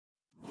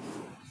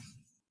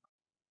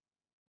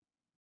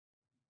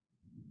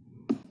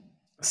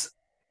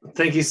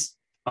Thank you.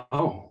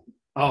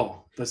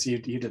 Oh, that's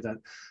you. You did that.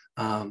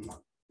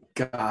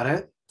 Got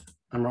it.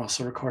 I'm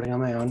also recording on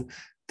my own.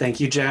 Thank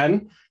you,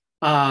 Jen.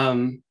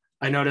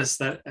 I noticed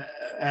that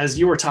as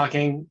you were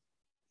talking,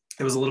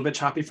 it was a little bit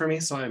choppy for me.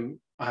 So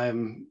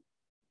I'm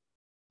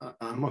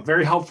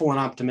very hopeful and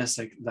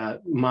optimistic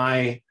that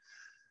my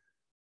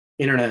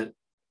internet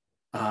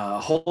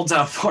holds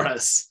out for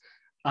us.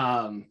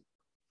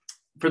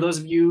 For those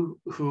of you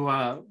who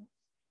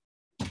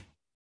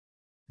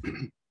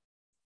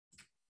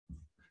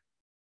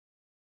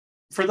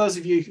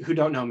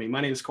don't know me,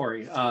 my name is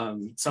Corey.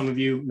 Some of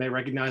you may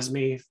recognize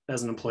me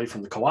as an employee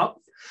from the co-op.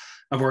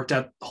 I've worked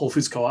at Whole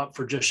Foods Co-op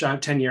for just shy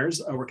of 10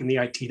 years. I work in the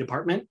IT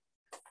department.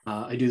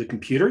 I do the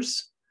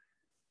computers.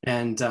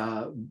 And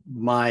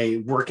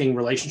my working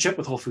relationship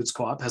with Whole Foods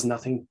Co-op has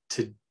nothing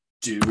to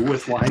do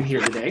with why I'm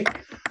here today.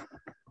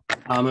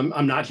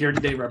 I'm not here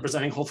today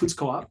representing Whole Foods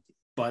Co-op,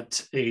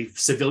 but a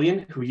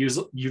civilian who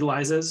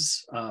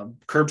utilizes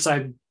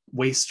curbside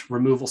waste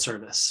removal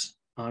service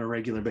on a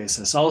regular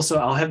basis. Also,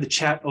 I'll have the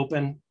chat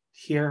open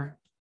here.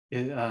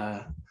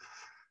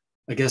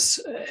 I guess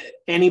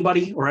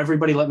anybody or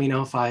everybody, let me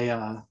know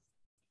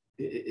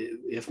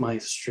if my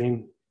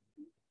stream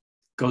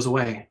goes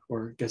away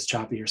or gets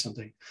choppy or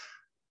something.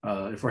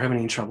 If we're having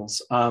any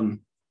troubles, I'll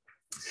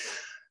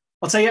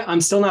tell you, I'm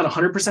still not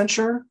 100%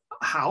 sure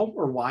how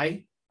or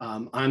why.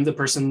 I'm the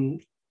person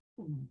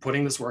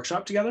putting this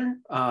workshop together.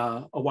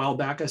 A while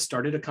back, I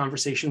started a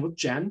conversation with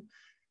Jen.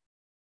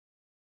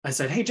 I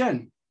said, hey,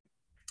 Jen,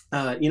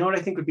 you know what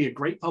I think would be a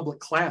great public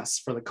class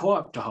for the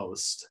co-op to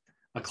host?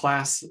 A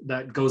class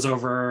that goes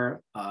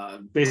over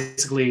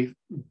basically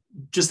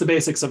just the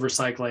basics of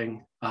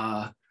recycling,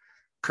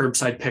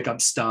 curbside pickup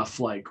stuff,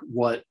 like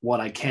what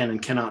I can and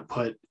cannot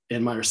put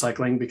in my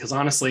recycling. Because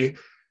honestly,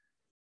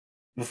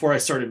 before I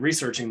started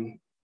researching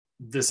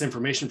this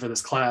information for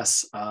this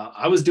class,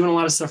 I was doing a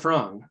lot of stuff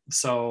wrong.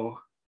 So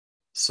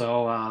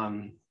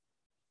I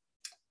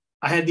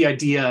had the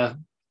idea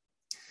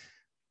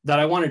that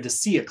I wanted to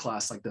see a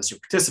class like this or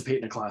participate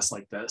in a class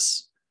like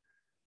this.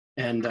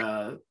 And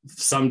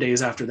some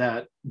days after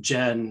that,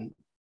 Jen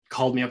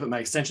called me up at my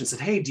extension and said,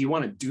 hey, do you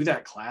want to do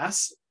that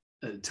class?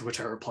 To which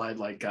I replied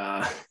like,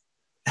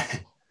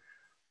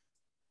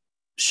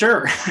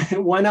 sure,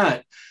 why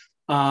not?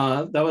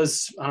 That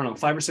was, I don't know,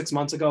 5 or 6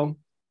 months ago.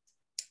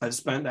 I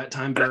spent that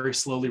time very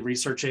slowly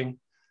researching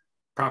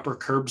proper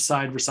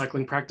curbside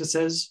recycling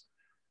practices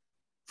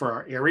for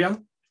our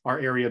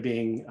area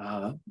being,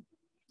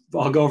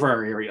 I'll go over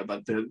our area,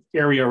 but the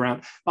area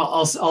around,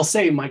 I'll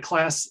say my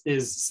class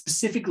is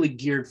specifically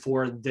geared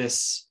for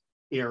this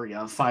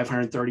area,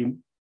 530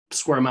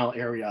 square mile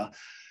area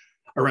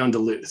around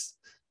Duluth.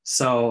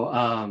 So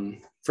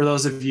for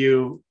those of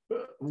you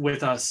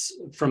with us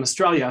from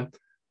Australia,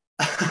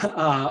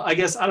 I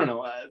guess, I don't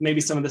know, maybe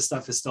some of this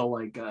stuff is still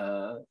like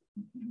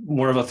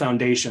more of a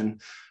foundation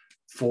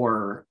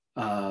for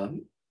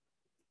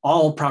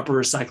all proper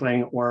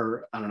recycling,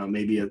 or I don't know,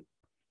 maybe it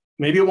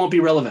won't be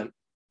relevant.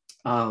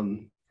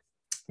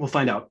 We'll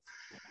find out.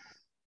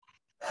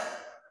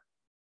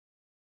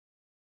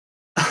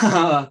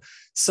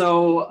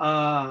 So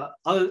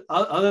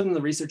other than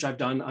the research I've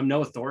done, I'm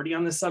no authority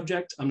on this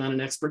subject. I'm not an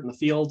expert in the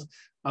field.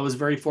 I was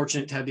very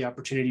fortunate to have the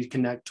opportunity to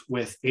connect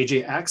with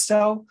AJ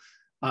Axtell.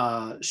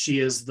 She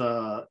is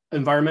the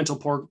environmental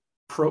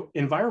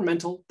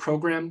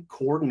program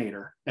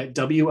coordinator at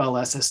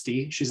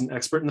WLSSD. She's an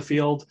expert in the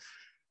field.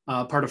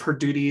 Part of her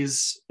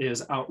duties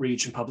is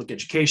outreach and public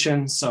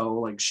education. So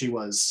like she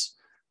was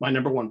my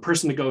number one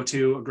person to go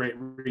to, a great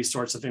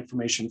resource of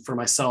information for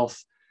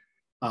myself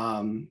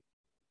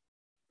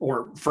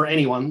or for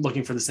anyone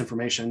looking for this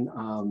information.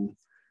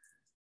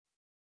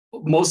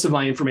 Most of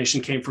my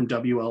information came from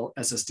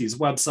WLSSD's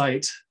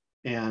website,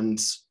 and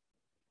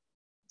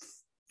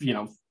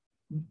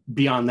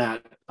beyond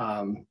that,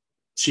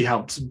 she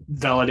helped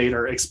validate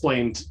or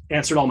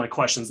answered all my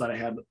questions that I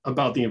had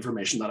about the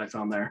information that I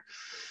found there.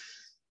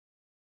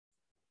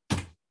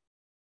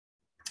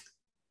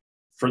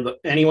 For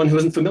anyone who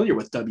isn't familiar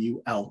with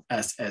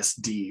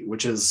WLSSD,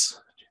 which is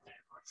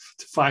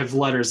 5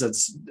 letters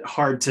that's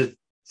hard to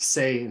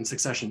say in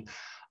succession,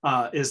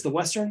 is the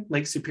Western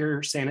Lake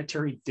Superior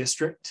Sanitary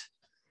District.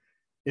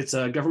 It's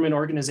a government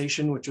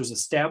organization which was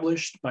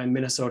established by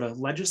Minnesota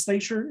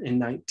legislature in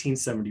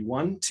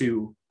 1971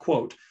 to,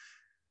 quote,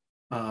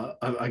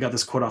 I got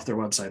this quote off their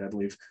website, I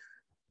believe,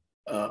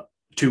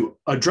 to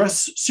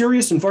address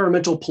serious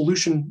environmental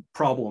pollution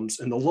problems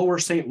in the lower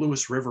St.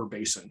 Louis River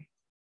Basin.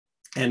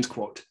 End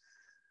quote.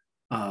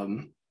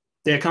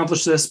 They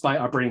accomplished this by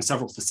operating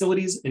several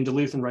facilities in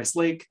Duluth and Rice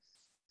Lake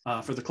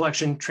for the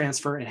collection,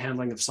 transfer, and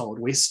handling of solid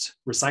waste,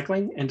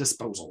 recycling, and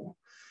disposal.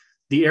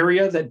 The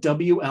area that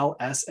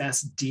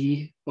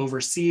WLSSD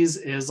oversees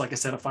is, like I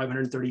said, a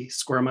 530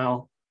 square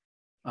mile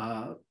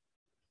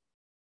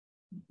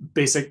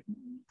basic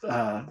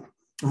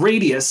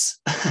radius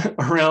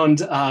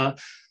around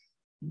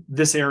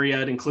this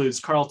area. It includes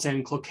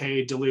Carlton,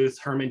 Cloquet, Duluth,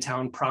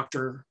 Hermantown,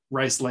 Proctor,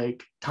 Rice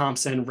Lake,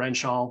 Thompson,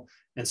 Renshaw,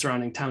 and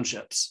surrounding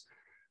townships.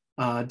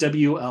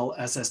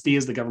 WLSSD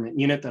is the government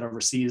unit that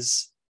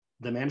oversees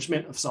the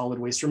management of solid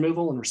waste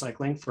removal and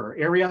recycling for our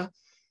area.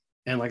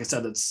 And like I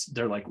said,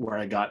 they're like where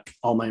I got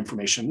all my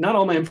information. Not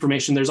all my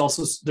information.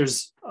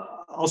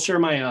 I'll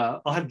share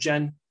I'll have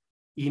Jen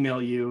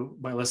email you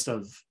my list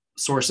of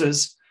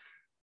sources,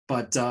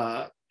 but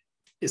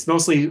it's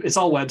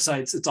all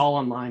websites. It's all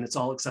online. It's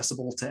all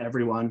accessible to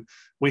everyone.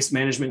 Waste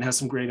Management has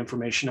some great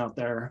information out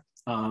there,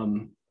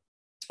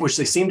 which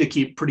they seem to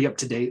keep pretty up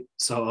to date.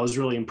 So I was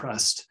really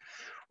impressed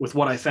with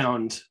what I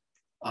found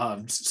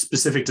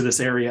specific to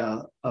this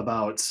area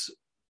about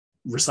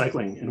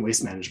recycling and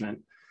waste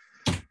management.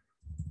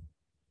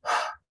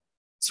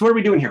 So what are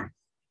we doing here?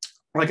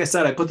 Like I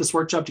said, I put this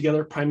workshop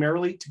together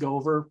primarily to go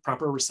over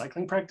proper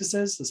recycling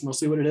practices. That's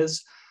mostly what it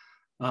is.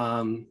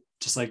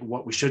 Just like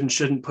what we should and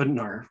shouldn't put in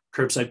our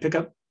curbside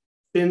pickup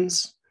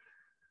bins.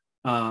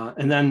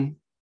 And then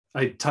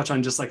I touch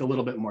on just like a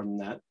little bit more than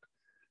that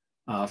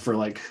for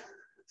like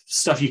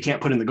stuff you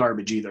can't put in the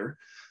garbage either.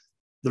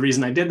 The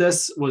reason I did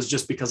this was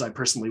just because I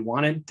personally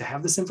wanted to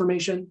have this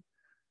information.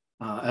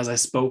 As I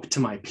spoke to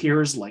my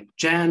peers like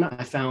Jen,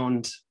 I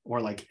found,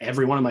 or like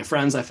every one of my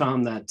friends, I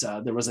found that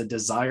there was a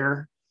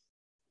desire,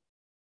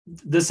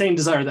 the same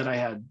desire that I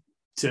had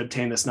to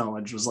obtain this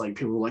knowledge was like,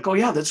 people were like, oh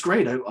yeah, that's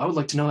great. I would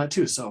like to know that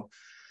too. So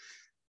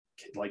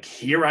like,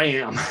 here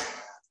I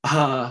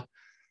am,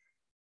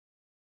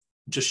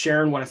 just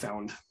sharing what I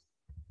found.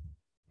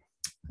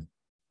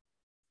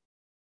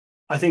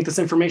 I think this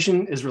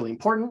information is really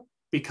important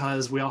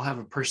because we all have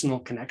a personal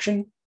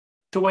connection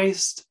to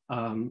waste.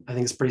 I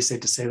think it's pretty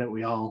safe to say that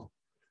we all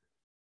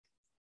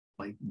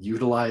like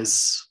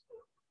utilize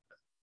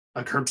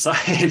a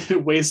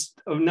curbside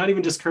waste, not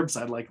even just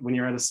curbside, like when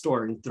you're at a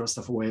store and throw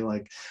stuff away,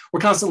 like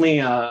we're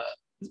constantly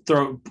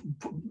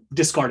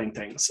discarding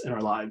things in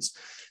our lives.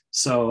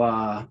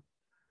 So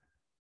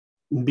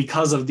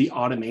because of the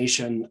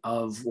automation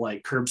of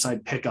like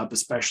curbside pickup,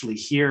 especially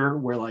here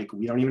where like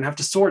we don't even have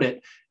to sort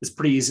it, it's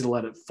pretty easy to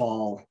let it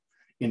fall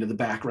into the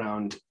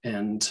background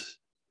and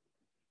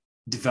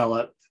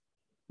develop,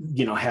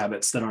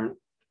 habits that aren't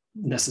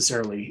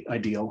necessarily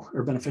ideal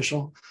or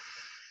beneficial.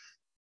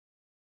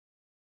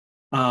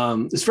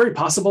 It's very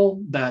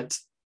possible that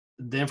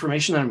the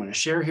information that I'm going to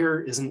share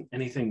here isn't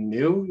anything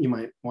new. You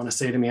might want to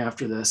say to me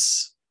after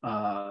this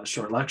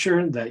short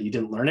lecture that you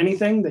didn't learn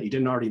anything that you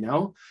didn't already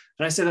know.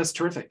 And I say that's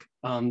terrific.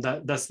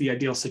 That's the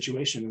ideal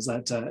situation, is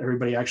that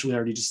everybody actually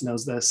already just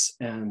knows this,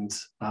 and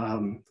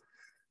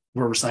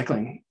we're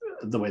recycling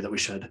the way that we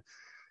should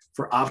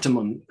for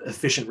optimum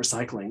efficient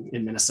recycling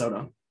in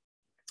Minnesota.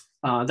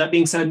 That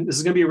being said, this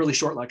is going to be a really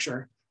short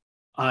lecture.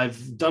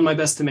 I've done my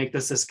best to make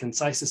this as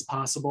concise as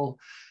possible.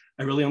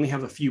 I really only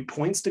have a few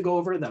points to go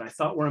over that I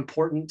thought were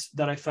important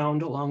that I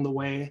found along the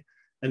way,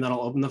 and then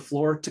I'll open the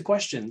floor to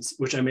questions,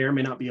 which I may or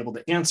may not be able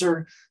to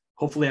answer.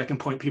 Hopefully I can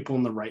point people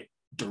in the right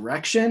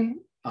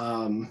direction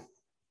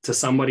to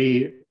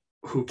somebody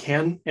who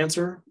can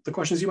answer the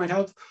questions you might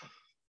have,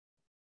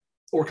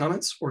 or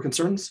comments or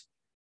concerns.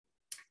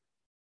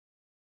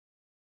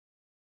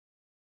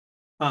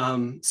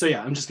 So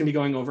yeah, I'm just gonna be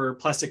going over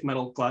plastic,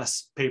 metal,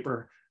 glass,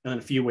 paper, and then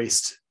a few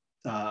waste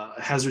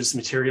hazardous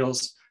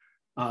materials.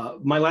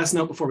 My last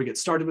note before we get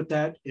started with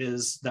that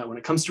is that when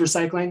it comes to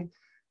recycling,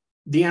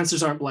 the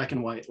answers aren't black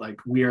and white. Like,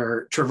 we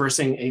are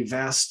traversing a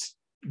vast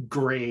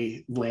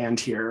gray land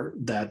here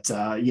that,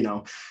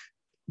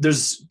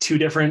 there's two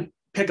different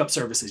pickup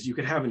services you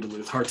could have in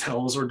Duluth,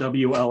 Hartels or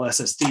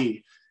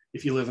WLSSD.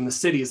 If you live in the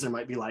cities, there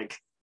might be like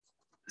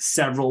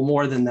several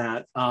more than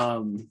that.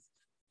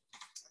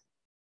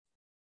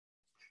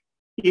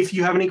 If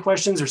you have any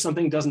questions or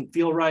something doesn't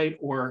feel right,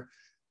 or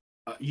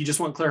you just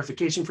want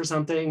clarification for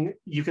something,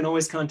 you can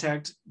always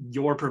contact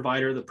your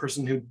provider. The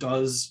person who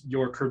does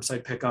your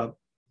curbside pickup,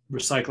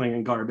 recycling,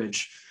 and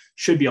garbage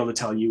should be able to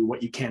tell you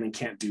what you can and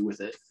can't do with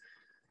it.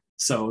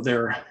 So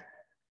they're,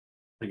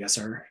 I guess,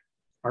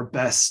 our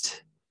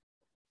best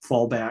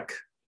fallback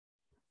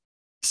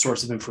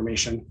source of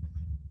information,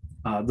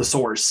 the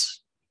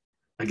source,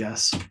 I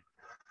guess.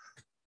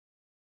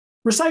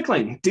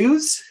 Recycling,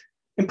 do's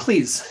and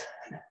please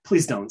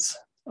don'ts.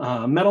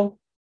 Metal,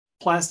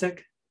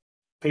 plastic,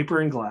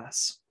 paper, and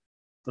glass.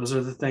 Those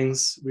are the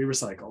things we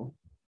recycle.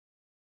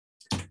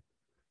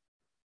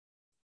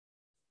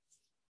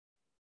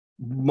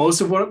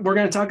 Most of what we're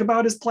going to talk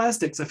about is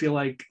plastics. I feel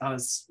like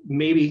it's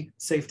maybe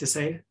safe to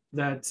say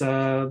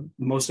that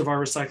most of our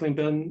recycling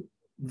bin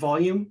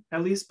volume,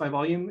 at least by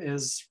volume,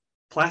 is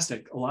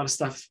plastic. A lot of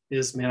stuff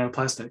is made out of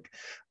plastic.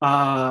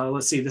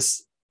 Let's see,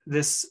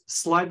 this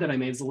slide that I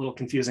made is a little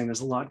confusing.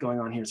 There's a lot going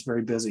on here. It's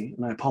very busy,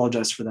 and I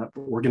apologize for that,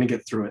 but we're going to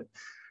get through it,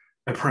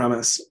 I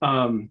promise.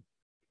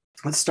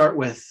 Let's start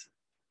with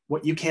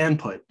what you can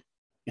put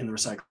in the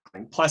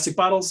recycling. Plastic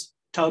bottles,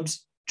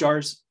 tubs,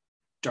 jars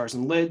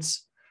and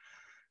lids.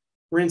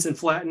 Rinse and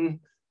flatten,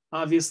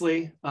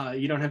 obviously.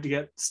 You don't have to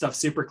get stuff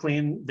super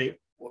clean.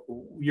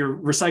 Your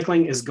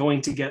recycling is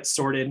going to get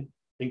sorted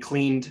and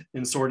cleaned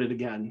and sorted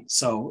again.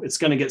 So it's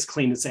going to get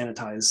cleaned and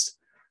sanitized.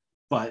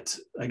 But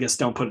I guess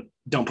don't put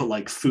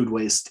like food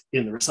waste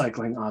in the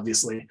recycling,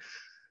 obviously.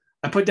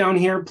 I put down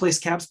here, place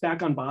caps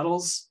back on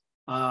bottles.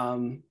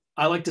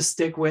 I like to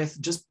stick with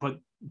just put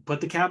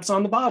the caps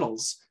on the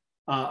bottles.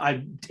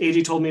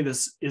 AJ told me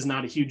this is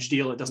not a huge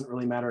deal. It doesn't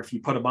really matter if you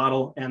put a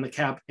bottle and the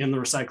cap in the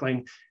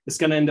recycling. It's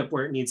going to end up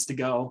where it needs to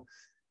go.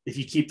 If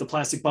you keep the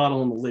plastic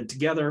bottle and the lid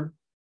together,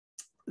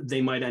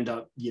 they might end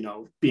up,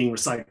 being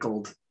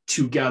recycled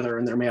together,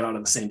 and they're made out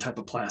of the same type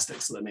of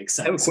plastic. So that makes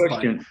sense. I have a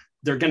question. But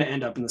they're going to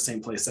end up in the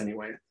same place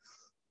anyway.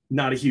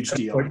 Not a huge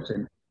deal.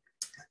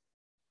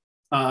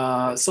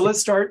 So let's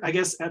start, I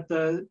guess, at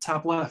the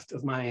top left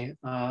of my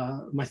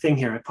my thing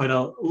here. I put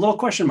a little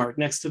question mark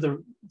next to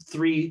the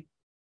 3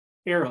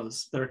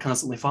 arrows that are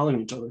constantly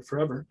following each other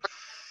forever.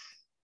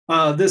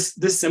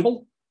 This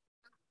symbol,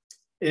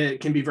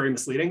 it can be very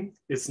misleading.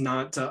 It's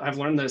not, I've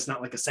learned that it's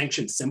not like a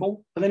sanctioned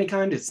symbol of any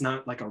kind. It's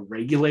not like a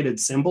regulated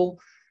symbol.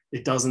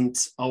 It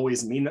doesn't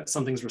always mean that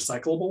something's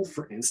recyclable.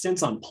 For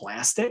instance, on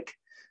plastic,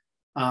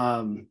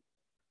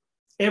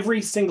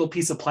 every single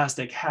piece of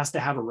plastic has to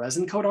have a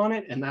resin code on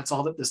it, and that's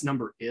all that this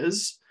number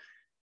is.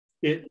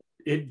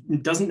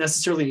 It doesn't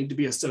necessarily need to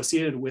be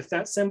associated with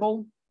that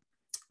symbol.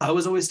 I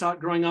was always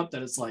taught growing up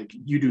that it's like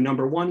you do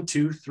number 1,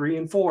 2, 3,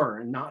 and 4,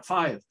 and not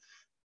 5.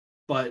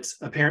 But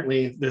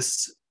apparently,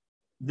 this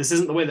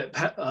isn't the way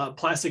that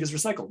plastic is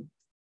recycled.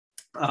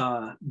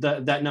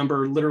 That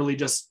number literally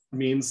just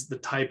means the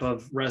type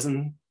of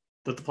resin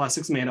that the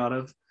plastic's made out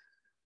of,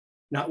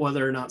 not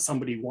whether or not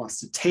somebody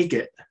wants to take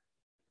it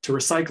to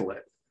recycle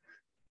it.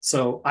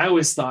 So I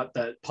always thought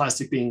that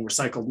plastic being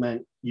recycled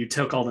meant you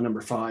took all the number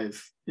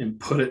 5 and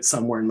put it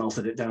somewhere and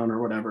melted it down or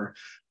whatever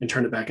and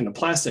turned it back into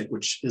plastic,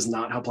 which is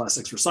not how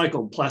plastic's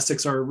recycled.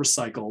 Plastics are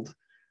recycled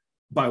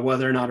by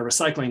whether or not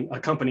a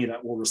company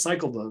that will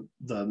recycle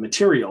the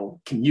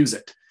material can use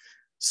it.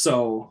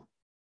 So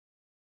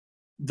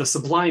the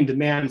supply and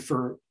demand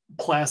for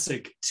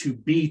plastic to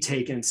be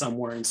taken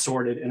somewhere and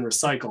sorted and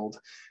recycled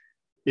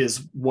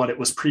is what it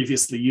was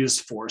previously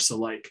used for. So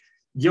like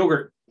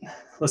yogurt,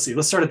 let's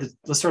start at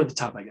the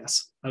top, I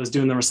guess. I was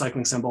doing the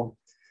recycling symbol.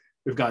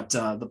 We've got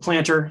the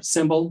planter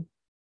symbol,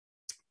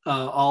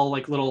 all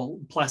like little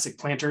plastic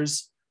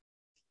planters.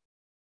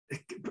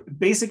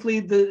 Basically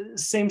the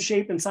same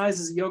shape and size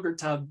as a yogurt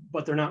tub,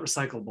 but they're not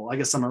recyclable. I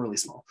guess some are really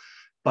small.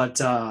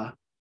 But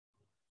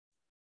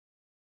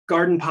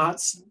garden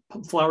pots,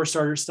 flower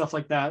starters, stuff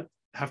like that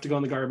have to go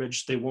in the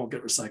garbage. They won't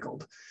get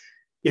recycled.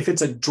 If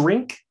it's a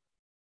drink,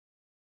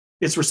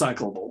 it's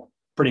recyclable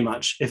pretty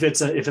much. If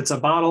it's a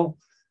bottle,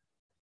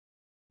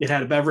 it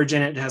had a beverage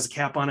in it, it has a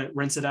cap on it,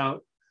 rinse it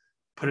out,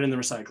 put it in the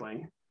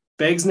recycling.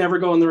 Bags never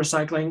go in the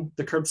recycling,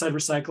 the curbside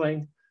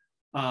recycling.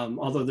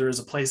 Although there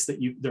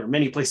are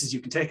many places you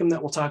can take them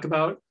that we'll talk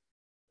about.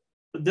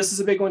 But this is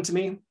a big one to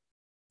me.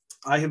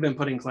 I have been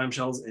putting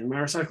clamshells in my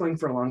recycling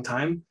for a long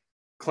time.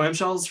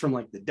 Clamshells from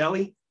like the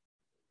deli,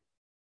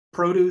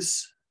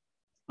 produce,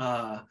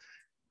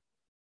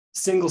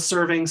 single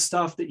serving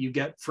stuff that you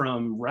get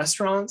from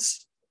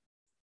restaurants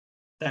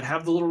that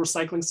have the little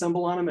recycling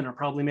symbol on them and are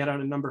probably made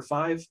out of number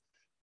 5,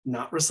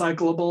 not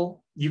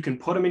recyclable. You can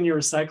put them in your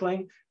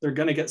recycling. They're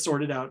going to get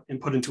sorted out and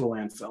put into a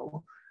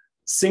landfill.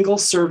 Single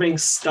serving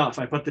stuff.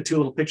 I put the 2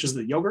 little pictures of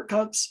the yogurt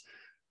cups.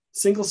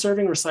 Single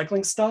serving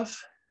recycling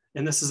stuff.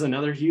 And this is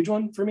another huge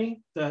one for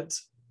me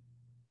that's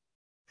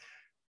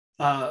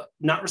not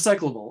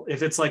recyclable.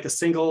 If it's like a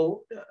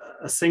single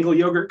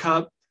yogurt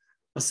cup,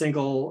 a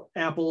single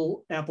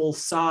apple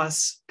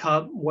sauce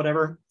cup,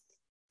 whatever,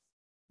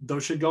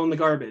 those should go in the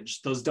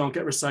garbage. Those don't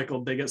get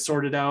recycled. They get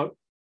sorted out.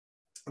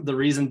 The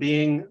reason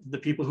being, the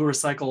people who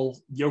recycle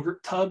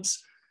yogurt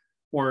tubs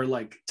or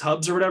like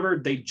tubs or whatever,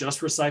 they just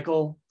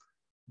recycle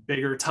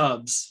bigger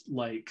tubs.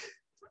 Like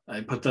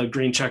I put the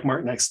green check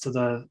mark next to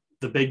the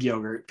big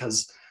yogurt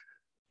because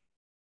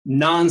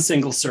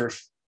non-single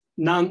serve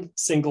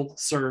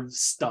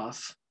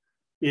stuff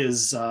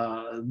is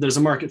there's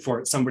a market for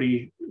it.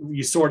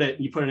 You sort it,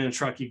 you put it in a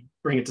truck, you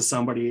bring it to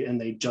somebody, and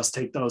they just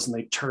take those and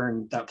they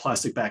turn that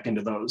plastic back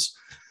into those,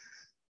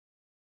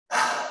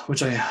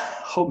 which I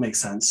hope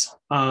makes sense.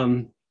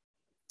 I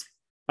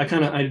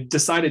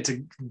decided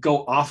to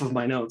go off of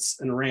my notes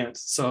and rant,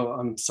 so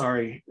I'm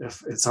sorry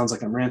if it sounds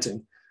like I'm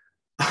ranting.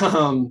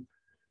 Where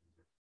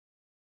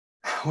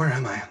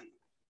am I?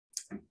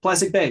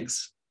 Plastic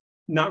bags,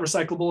 not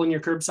recyclable in your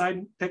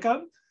curbside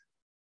pickup,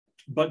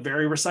 but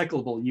very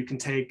recyclable. You can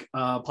take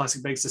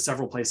plastic bags to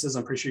several places.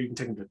 I'm pretty sure you can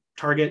take them to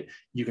Target.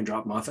 You can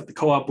drop them off at the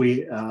co-op.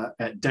 We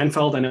at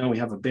Denfeld, I know we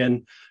have a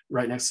bin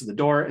right next to the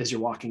door as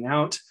you're walking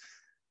out.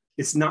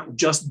 It's not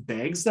just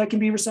bags that can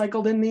be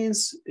recycled in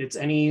these. It's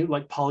any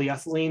like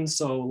polyethylene.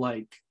 So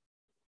like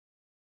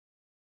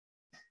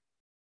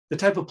the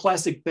type of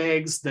plastic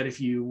bags that if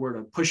you were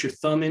to push your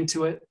thumb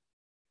into it,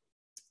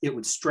 it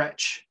would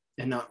stretch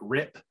and not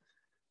rip.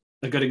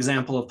 A good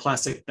example of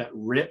plastic that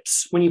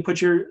rips when you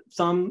put your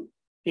thumb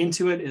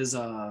into it is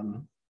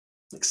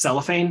like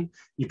cellophane.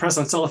 You press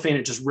on cellophane,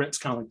 it just rips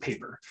kind of like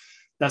paper.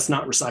 That's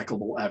not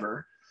recyclable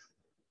ever.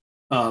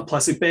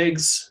 Plastic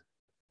bags,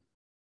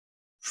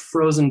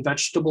 frozen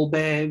vegetable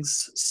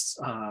bags,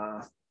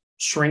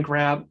 shrink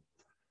wrap,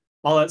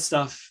 all that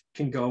stuff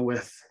can go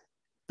with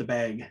the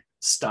bag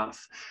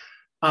stuff.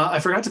 I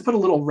forgot to put a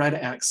little red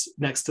X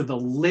next to the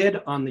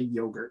lid on the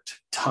yogurt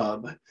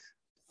tub.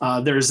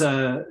 There's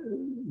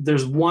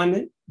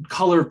one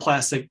colored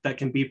plastic that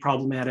can be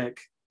problematic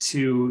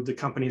to the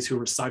companies who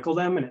recycle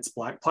them, and it's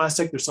black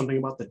plastic. There's something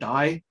about the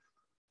dye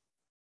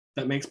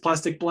that makes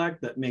plastic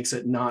black that makes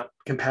it not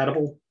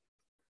compatible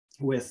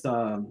with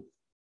the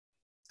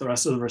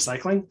rest of the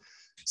recycling.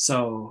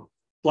 So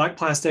black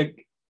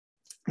plastic,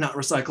 not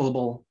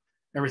recyclable.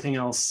 Everything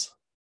else,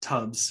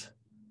 tubs,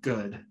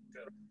 good.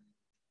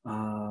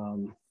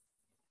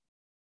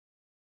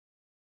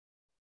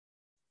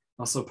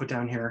 Also put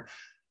down here,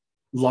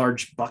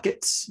 large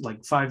buckets,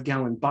 like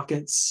 5-gallon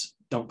buckets.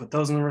 Don't put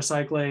those in the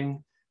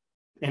recycling.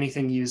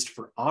 Anything used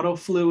for auto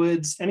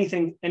fluids,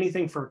 anything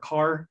for a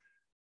car,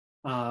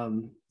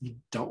 you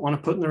don't want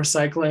to put in the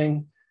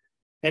recycling.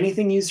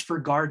 Anything used for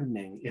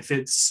gardening, if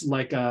it's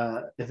like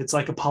a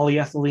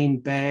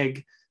polyethylene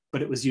bag,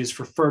 but it was used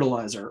for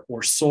fertilizer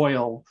or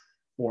soil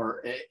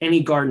or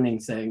any gardening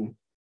thing,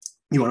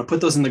 you want to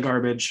put those in the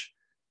garbage.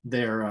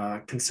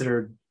 They're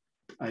considered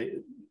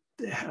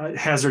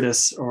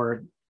hazardous,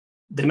 or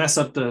they mess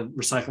up the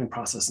recycling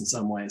process in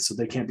some way, so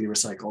they can't be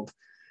recycled.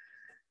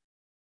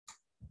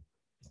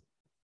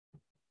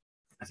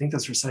 I think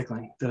that's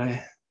recycling.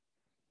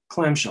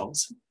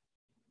 Clamshells.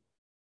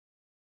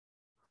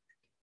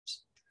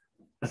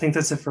 I think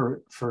that's it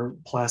for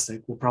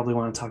plastic. We'll probably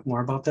want to talk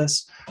more about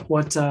this.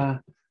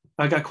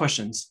 I got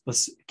questions.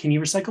 Can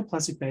you recycle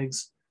plastic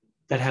bags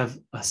that have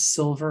a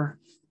silver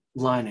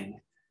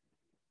lining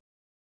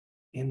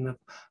in the,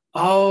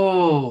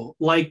 oh,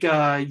 like,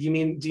 do you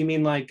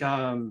mean like,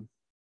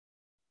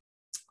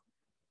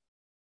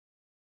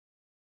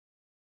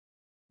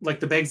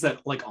 the bags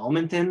that like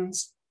almond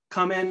thins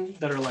come in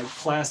that are like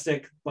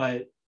plastic,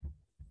 but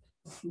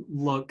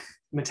look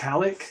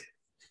metallic?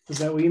 Is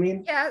that what you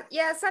mean?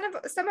 Yeah.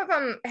 Some of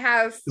them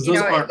have,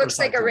 it looks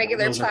like a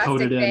regular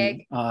plastic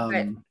bag,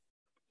 but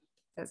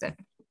does it?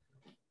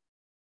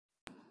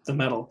 The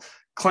metal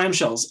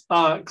clamshells.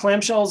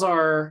 Clamshells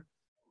are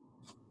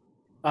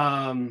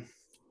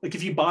like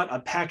if you bought a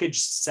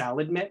packaged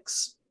salad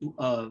mix,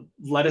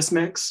 lettuce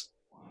mix.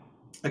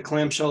 A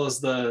clamshell is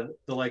the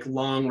like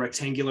long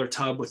rectangular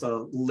tub with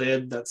a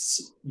lid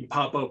that's you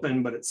pop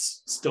open, but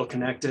it's still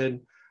connected,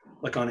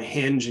 like on a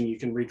hinge, and you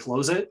can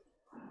reclose it.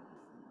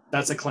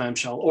 That's a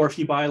clamshell. Or if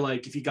you buy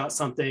if you got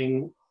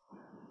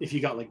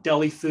like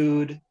deli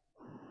food,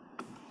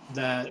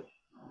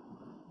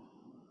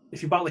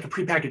 if you bought like a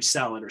prepackaged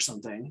salad or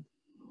something,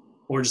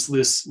 or just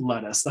loose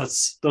lettuce,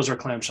 those are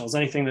clamshells.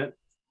 Anything that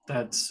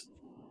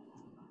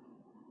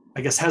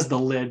I guess has the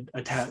lid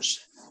attached.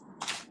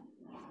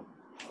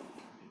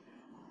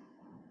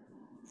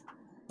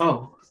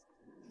 Oh,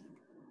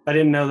 I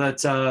didn't know that.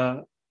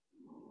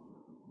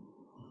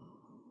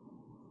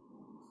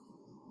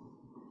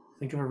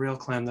 Think of a real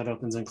clam that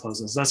opens and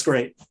closes. That's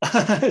great.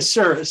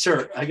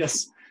 Sure. I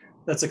guess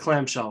that's a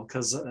clamshell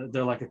because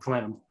they're like a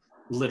clam,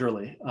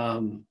 literally.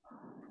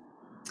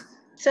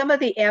 Some of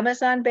the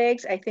Amazon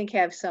bags, I think,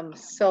 have some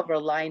silver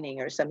lining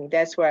or something.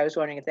 That's where I was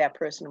wondering if that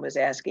person was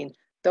asking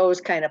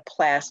those kind of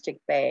plastic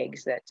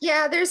bags that.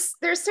 Yeah, there's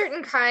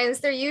certain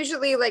kinds. They're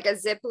usually like a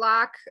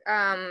Ziploc,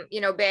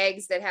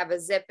 bags that have a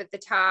zip at the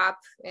top,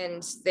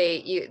 and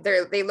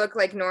they look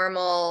like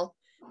normal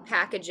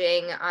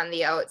packaging on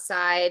the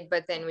outside,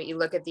 but then when you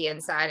look at the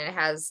inside, and it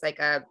has like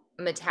a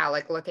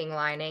metallic looking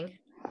lining.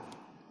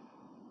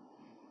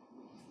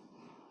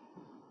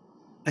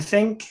 I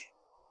think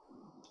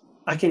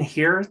I can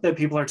hear that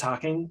people are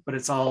talking, but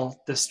it's all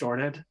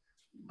distorted.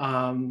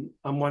 I'm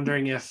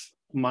wondering if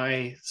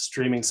my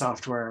streaming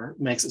software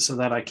makes it so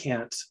that I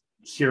can't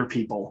hear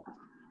people.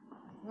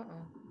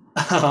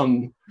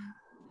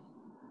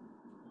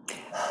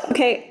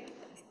 Okay,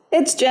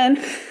 it's Jen.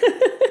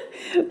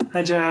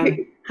 Hi,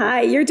 Jen.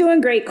 Hi, you're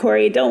doing great,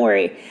 Corey. Don't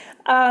worry.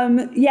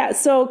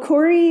 So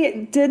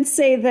Corey did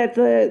say that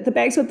the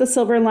bags with the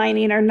silver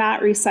lining are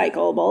not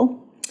recyclable.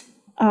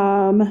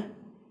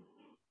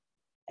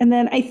 And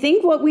then I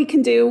think what we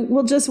can do,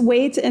 we'll just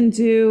wait and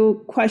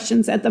do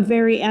questions at the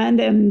very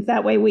end, and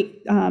that way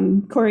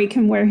Corey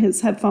can wear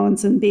his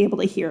headphones and be able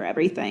to hear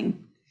everything.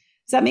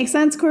 Does that make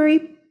sense,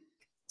 Corey?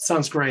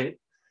 Sounds great.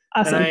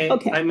 Awesome. And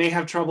okay. I may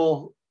have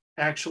trouble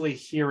actually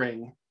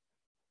hearing,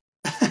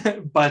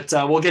 but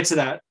we'll get to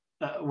that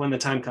when the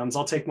time comes.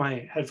 I'll take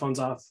my headphones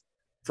off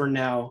for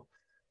now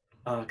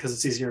because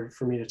it's easier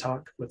for me to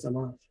talk with them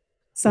off.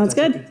 Sounds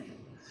good.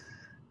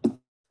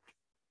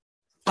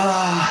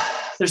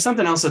 There's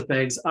something else with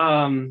bags.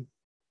 Ziploc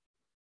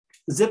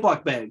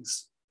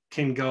bags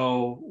can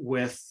go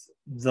with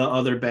the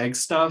other bag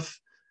stuff.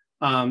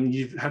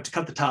 You have to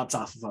cut the tops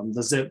off of them.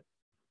 The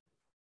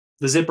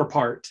zipper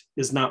part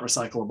is not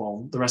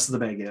recyclable. The rest of the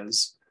bag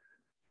is.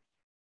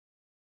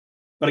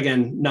 But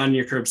again, not in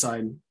your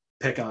curbside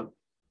pickup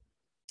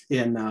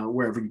in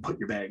wherever you put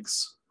your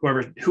bags.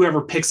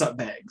 Whoever picks up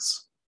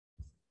bags.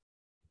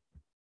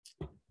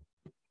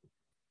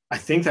 I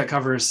think that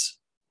covers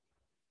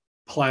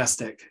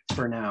plastic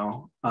for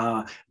now.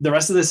 The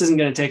rest of this isn't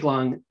going to take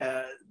long.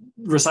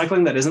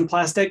 Recycling that isn't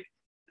plastic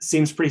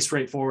seems pretty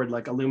straightforward.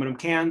 Like aluminum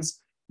cans,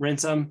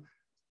 rinse them,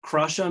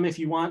 crush them if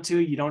you want to.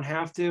 You don't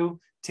have to.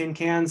 Tin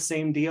cans,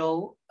 same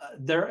deal.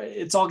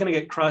 It's all going to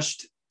get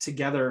crushed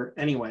together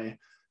anyway.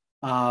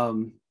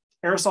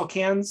 Aerosol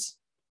cans,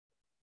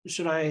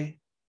 should I?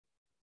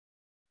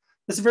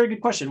 That's a very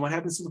good question. What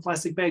happens to the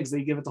plastic bags that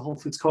you give at the Whole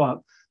Foods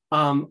Co-op?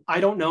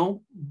 I don't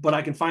know, but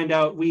I can find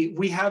out.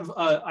 We have,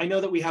 I know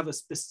that we have a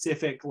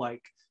specific,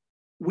 like,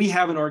 we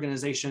have an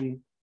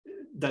organization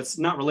that's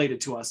not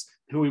related to us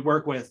who we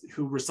work with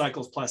who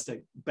recycles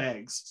plastic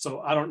bags.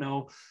 So I don't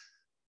know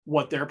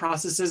what their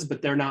process is,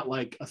 but they're not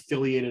like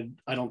affiliated,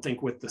 I don't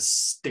think, with the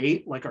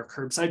state like our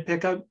curbside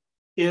pickup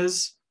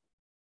is.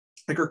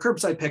 Like our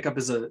curbside pickup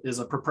is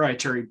a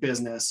proprietary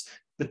business,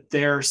 but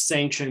they're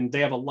sanctioned, they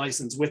have a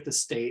license with the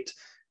state.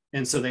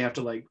 And so they have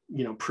to, like,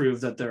 you know,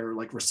 prove that they're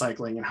like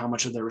recycling and how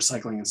much of their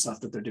recycling and stuff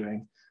that they're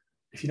doing.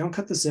 If you don't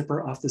cut the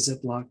zipper off the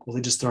Ziploc, will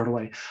they just throw it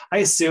away? I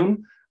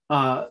assume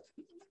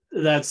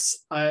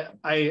that's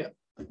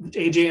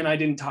AJ and I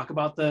didn't talk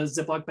about the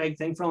Ziploc bag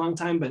thing for a long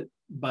time,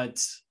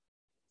 but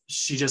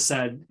she just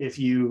said if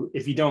you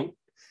don't,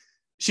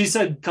 she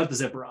said cut the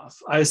zipper off.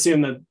 I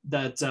assume that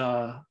they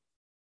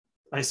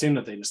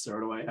just throw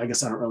it away. I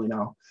guess I don't really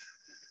know.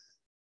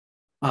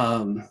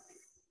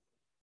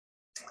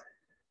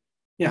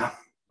 Yeah.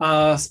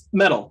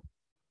 Metal.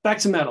 Back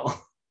to metal.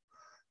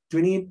 Do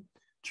we need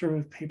to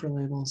remove paper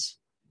labels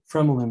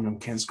from aluminum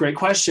cans? Great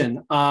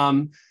question.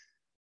 I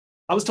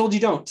was told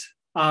you don't.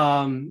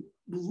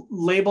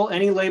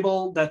 Any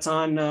label that's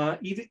on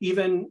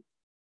even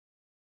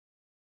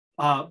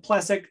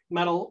plastic,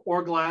 metal,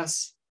 or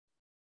glass.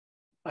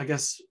 I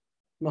guess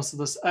most of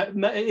this,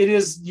 it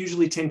is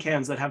usually tin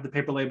cans that have the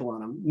paper label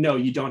on them. No,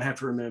 you don't have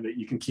to remove it.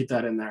 You can keep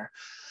that in there.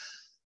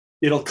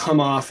 It'll come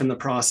off in the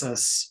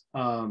process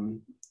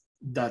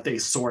that they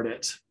sort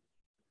it.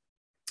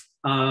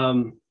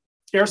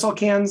 Aerosol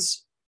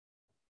cans,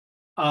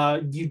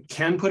 you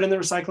can put in the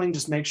recycling,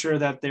 just make sure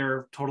that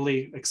they're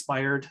totally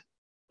expired.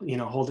 You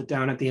know, hold it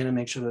down at the end and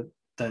make sure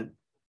that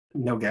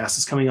no gas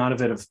is coming out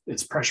of it. If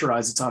it's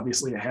pressurized, it's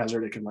obviously a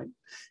hazard. It can like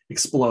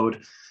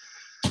explode.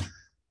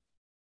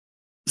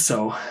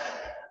 So,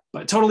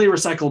 but totally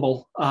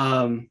recyclable.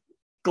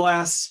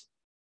 Glass,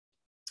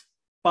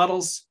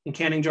 bottles and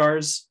canning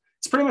jars.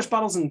 It's pretty much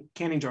bottles and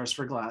canning jars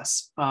for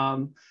glass.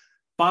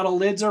 Bottle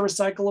lids are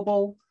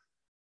recyclable.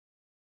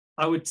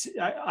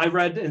 I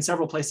read in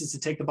several places to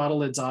take the bottle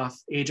lids off.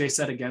 AJ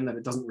said again that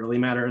it doesn't really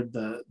matter.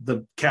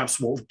 The caps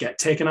will get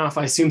taken off.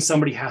 I assume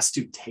somebody has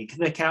to take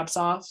the caps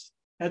off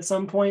at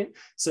some point.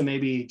 So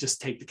maybe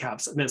just take the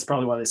caps. And that's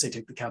probably why they say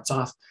take the caps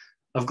off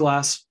of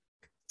glass.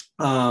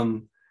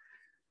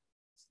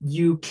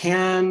 You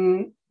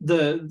can,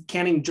 the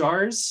canning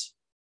jars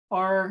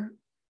are,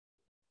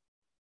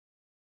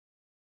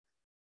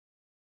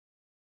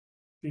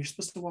 you're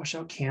supposed to wash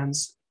out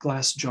cans,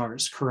 glass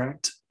jars,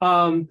 correct?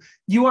 You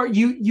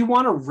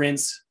want to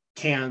rinse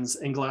cans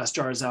and glass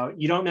jars out.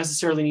 You don't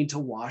necessarily need to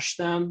wash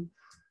them.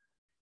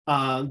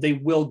 They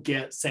will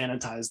get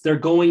sanitized. They're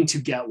going to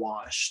get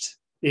washed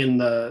in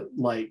the,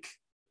 like,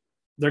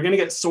 they're going to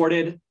get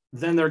sorted,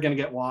 then they're going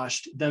to get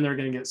washed, then they're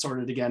going to get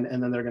sorted again,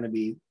 and then they're going to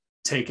be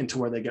taken to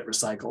where they get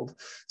recycled.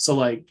 So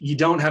like, you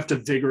don't have to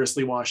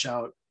vigorously wash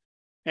out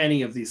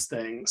any of these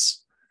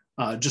things.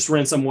 Just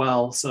rinse them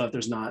well so that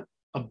there's not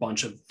a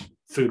bunch of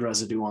food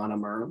residue on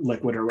them or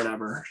liquid or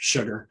whatever,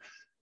 sugar.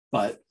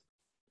 But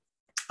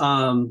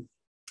the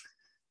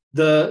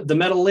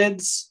metal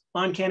lids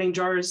on canning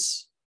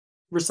jars,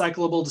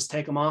 recyclable, just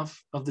take them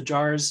off of the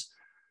jars.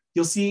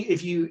 You'll see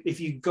if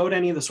you go to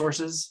any of the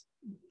sources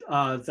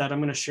that I'm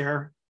going to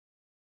share,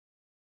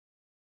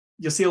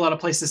 you'll see a lot of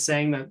places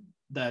saying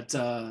that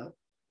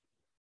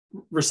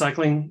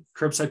recycling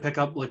curbside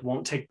pickup like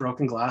won't take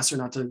broken glass or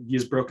not to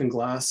use broken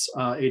glass.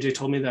 AJ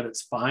told me that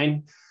it's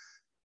fine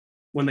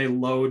when they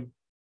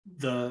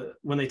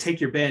when they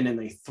take your bin and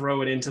they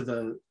throw it into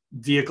the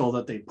vehicle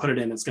that they put it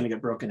in, it's going to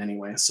get broken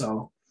anyway.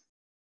 So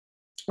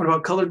what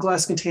about colored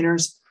glass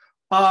containers?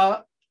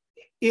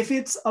 If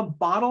it's a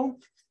bottle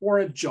or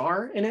a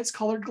jar and it's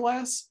colored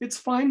glass, it's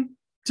fine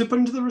to put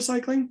into the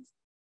recycling.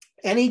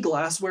 Any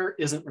glassware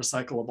isn't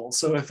recyclable.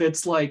 So if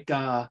it's like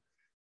a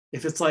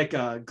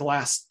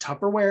glass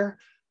Tupperware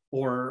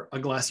or a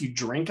glass you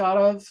drink out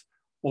of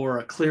or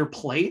a clear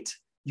plate,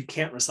 you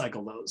can't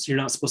recycle those. You're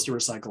not supposed to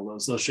recycle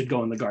those. Those should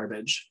go in the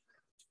garbage.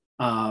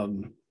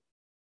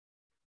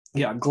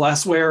 Yeah,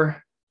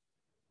 glassware,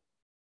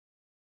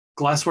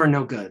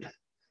 no good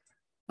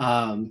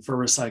for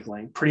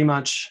recycling. Pretty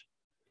much,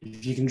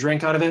 if you can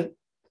drink out of it,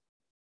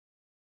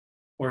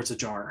 or it's a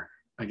jar,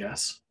 I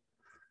guess.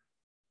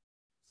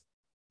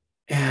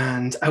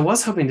 And I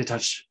was hoping to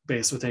touch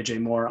base with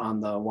AJ more on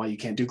the why you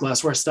can't do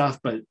glassware stuff,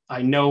 but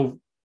I know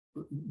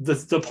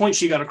the point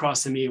she got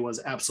across to me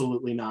was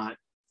absolutely not.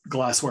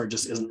 Glassware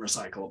just isn't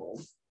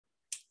recyclable.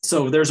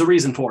 So there's a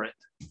reason for it.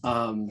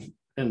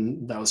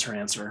 And that was her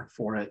answer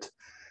for it.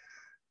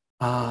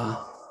 What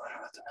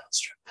about the metal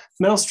strip?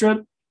 Metal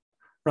strip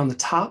around the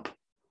top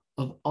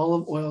of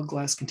olive oil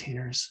glass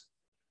containers.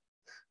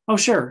 Oh,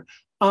 sure.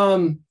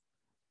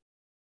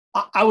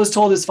 I was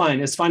told it's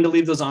fine. It's fine to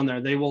leave those on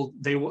there. They will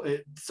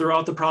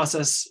throughout the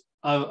process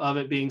of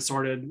it being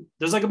sorted.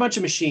 There's like a bunch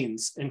of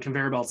machines and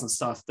conveyor belts and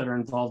stuff that are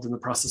involved in the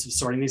process of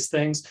sorting these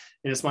things.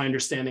 And it's my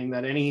understanding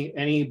that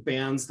any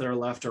bands that are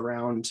left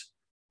around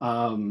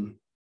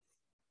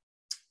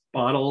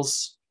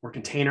bottles or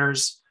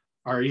containers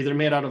are either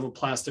made out of a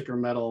plastic or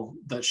metal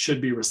that should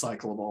be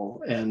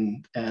recyclable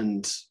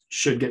and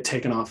should get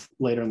taken off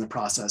later in the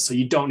process. So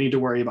you don't need to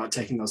worry about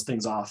taking those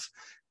things off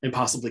and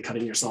possibly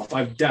cutting yourself.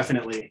 I've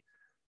definitely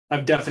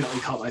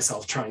caught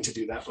myself trying to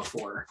do that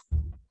before.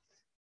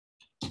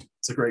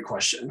 It's a great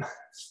question.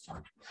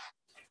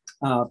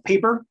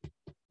 Paper,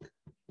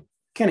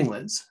 canning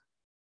lids.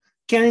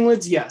 Canning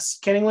lids, yes.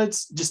 Canning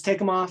lids, just take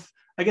them off.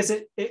 I guess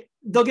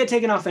they'll get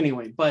taken off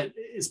anyway, but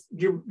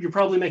you're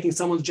probably making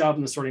someone's job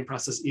in the sorting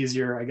process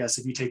easier, I guess,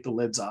 if you take the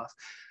lids off.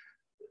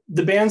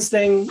 The bands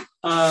thing,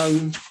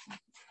 can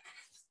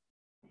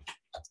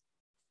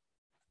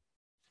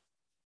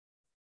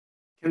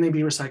they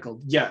be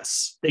recycled?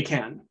 Yes, they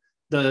can.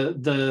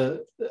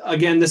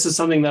 Again, this is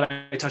something that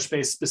I touched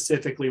base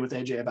specifically with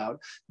AJ about.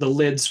 The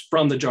lids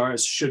from the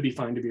jars should be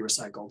fine to be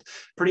recycled.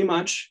 Pretty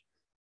much,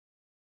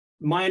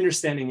 my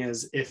understanding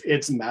is if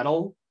it's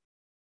metal,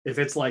 if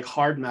it's like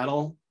hard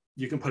metal,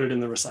 you can put it in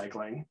the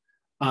recycling.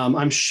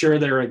 I'm sure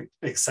there are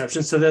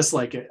exceptions to this.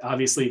 Like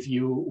obviously, if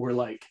you were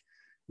like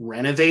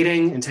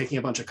renovating and taking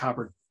a bunch of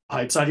copper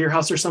pipes out of your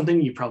house or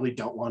something, you probably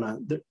don't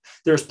want to.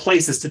 There's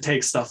places to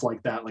take stuff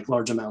like that, like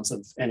large amounts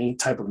of any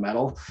type of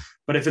metal.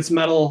 But if it's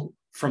metal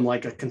from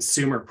like a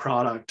consumer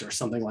product or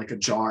something like a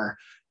jar,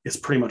 it's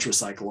pretty much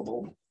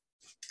recyclable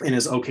and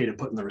is okay to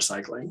put in the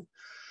recycling.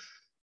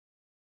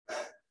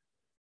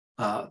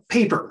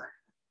 Paper.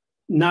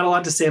 Not a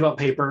lot to say about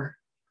paper.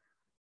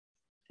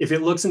 If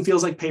it looks and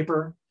feels like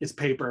paper, it's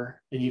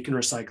paper and you can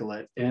recycle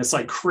it. And it's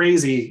like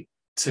crazy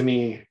to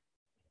me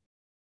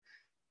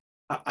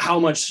how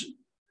much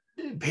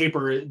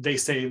paper they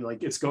say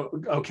like it's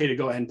okay to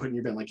go ahead and put in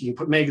your bin. Like you can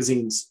put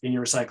magazines in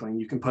your recycling.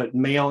 You can put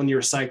mail in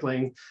your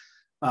recycling.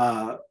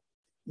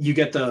 You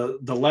get the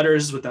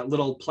letters with that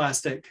little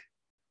plastic,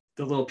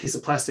 the little piece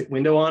of plastic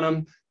window on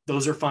them.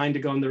 Those are fine to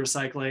go in the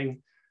recycling.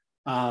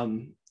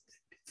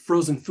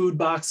 Frozen food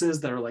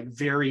boxes that are like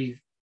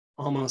very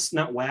almost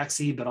not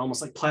waxy, but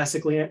almost like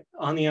plastically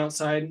on the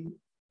outside,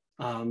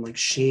 like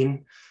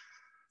sheen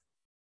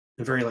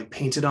and very like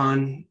painted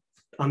on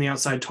the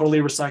outside, totally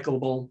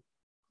recyclable.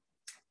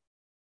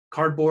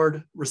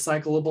 Cardboard,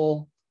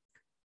 recyclable,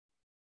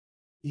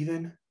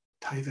 even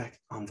Tyvek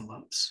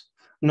envelopes.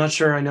 I'm not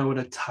sure I know what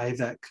a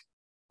Tyvek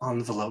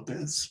envelope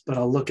is, but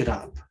I'll look it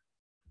up.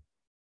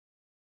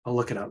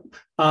 Milk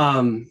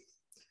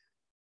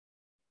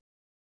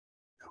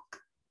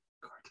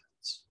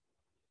cartons,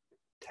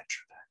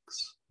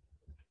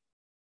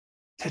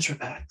 Tetra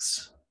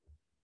Paks.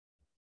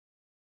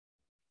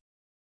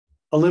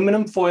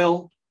 Aluminum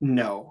foil,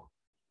 no.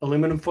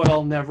 Aluminum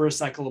foil, never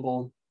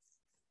recyclable.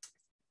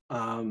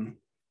 Tyvek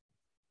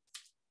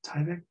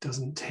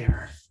doesn't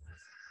tear.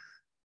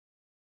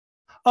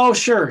 Oh,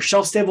 sure,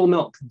 shelf-stable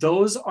milk.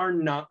 Those are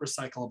not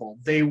recyclable.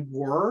 There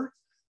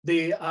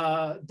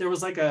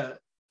was like at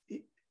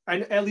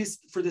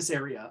least for this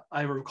area,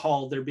 I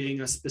recall there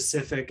being a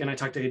specific, and I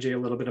talked to AJ a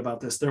little bit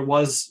about this. There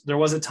was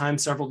a time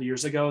several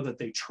years ago that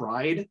they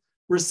tried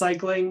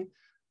recycling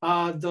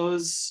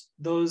those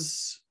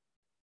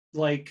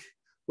like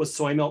what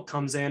soy milk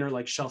comes in or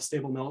like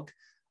shelf-stable milk.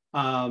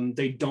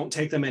 They don't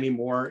take them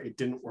anymore. It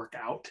didn't work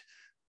out,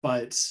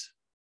 but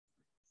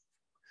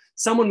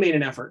someone made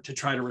an effort to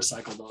try to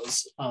recycle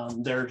those.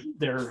 And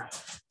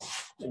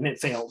it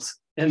failed,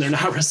 and they're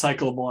not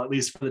recyclable, at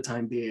least for the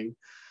time being.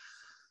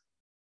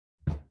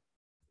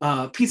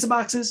 Pizza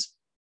boxes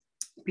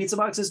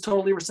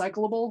totally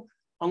recyclable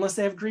unless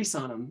they have grease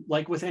on them.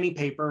 Like with any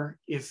paper,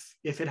 if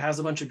it has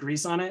a bunch of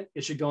grease on it,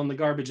 it should go in the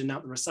garbage and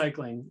not the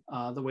recycling.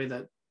 The way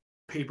that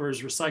paper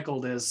is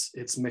recycled is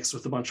it's mixed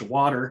with a bunch of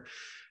water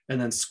and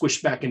then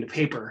squished back into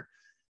paper,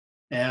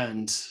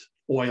 and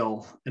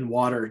oil and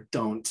water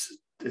don't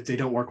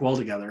work well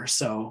together.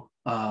 So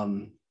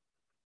the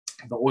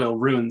oil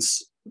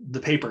ruins the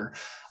paper.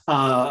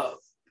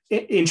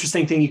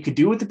 Interesting thing you could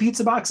do with the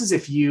pizza boxes,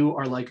 if you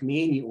are like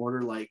me and you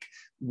order like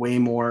way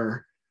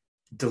more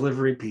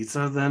delivery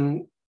pizza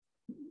than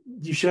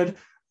you should,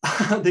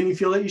 than you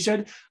feel that you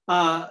should,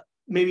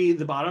 maybe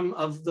the bottom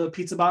of the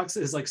pizza box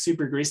is like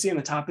super greasy and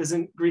the top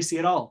isn't greasy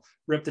at all.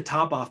 Rip the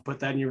top off,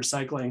 put that in your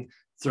recycling,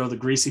 throw the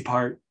greasy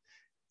part.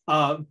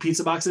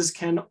 Pizza boxes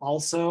can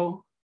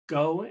also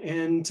go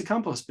into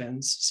compost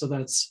bins. So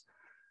that's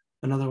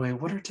another way.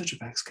 What are Tetra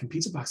Paks? Can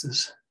pizza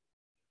boxes?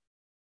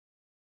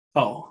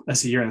 Oh, I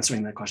see you're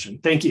answering that question.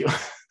 Thank you.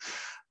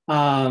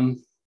 Put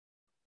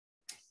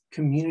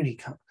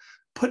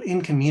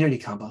in community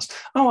compost.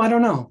 Oh, I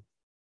don't know.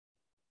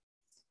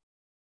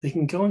 They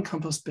can go in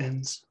compost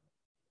bins.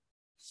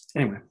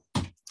 Anyway.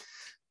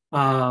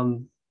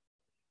 I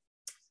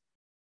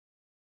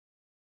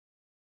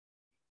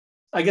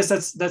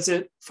guess that's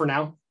it for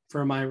now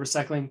for my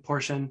recycling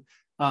portion.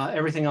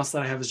 Everything else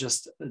that I have is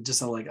just a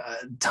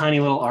tiny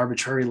little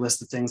arbitrary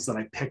list of things that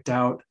I picked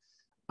out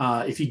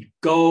If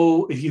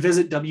you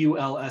visit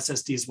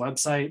WLSSD's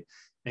website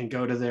and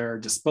go to their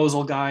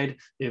disposal guide,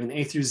 they have an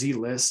A through Z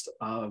list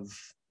of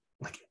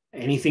like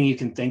anything you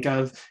can think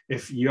of.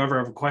 If you ever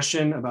have a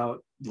question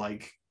about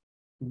like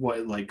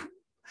what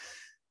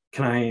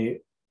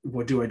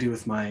do I do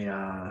with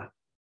my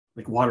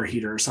like water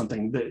heater or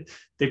something, that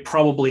they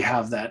probably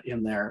have that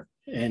in there,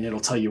 and it'll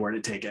tell you where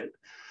to take it.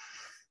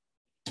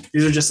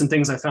 These are just some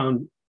things I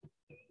found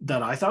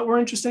that I thought were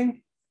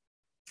interesting.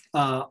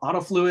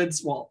 Auto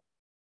fluids. Well,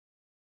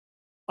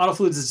 auto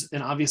fluids is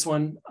an obvious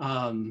one.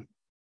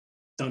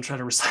 Don't try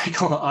to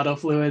recycle auto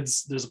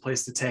fluids. There's a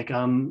place to take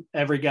them.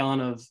 Every gallon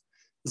of,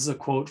 this is a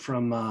quote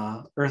from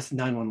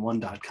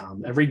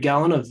earth911.com. Every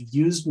gallon of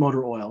used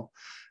motor oil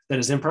that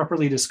is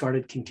improperly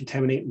discarded can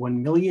contaminate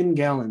 1 million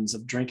gallons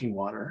of drinking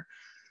water.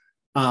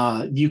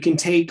 You can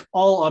take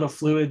all auto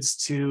fluids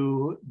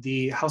to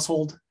the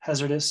household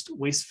hazardous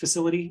waste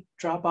facility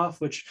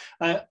drop-off, which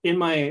in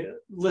my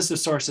list of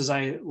sources,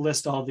 I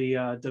list all the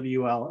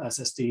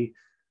WLSSD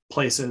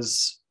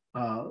places,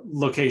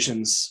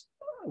 locations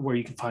where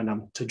you can find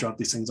them to drop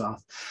these things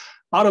off.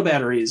 Auto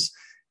batteries.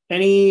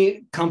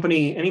 Any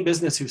company, any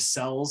business who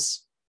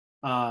sells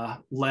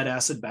lead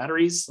acid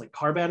batteries, like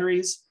car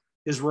batteries,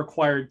 is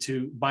required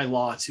to, by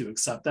law, to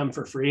accept them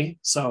for free.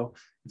 So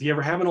if you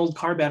ever have an old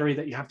car battery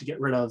that you have to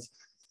get rid of,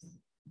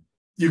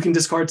 you can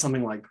discard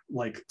something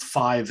like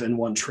 5 in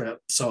one trip.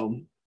 So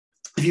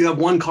if you have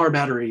one car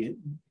battery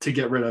to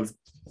get rid of,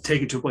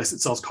 take it to a place that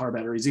sells car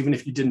batteries. Even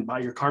if you didn't buy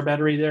your car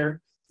battery there,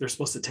 they're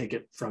supposed to take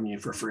it from you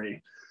for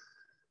free.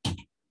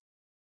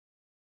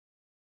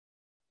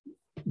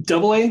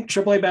 AA,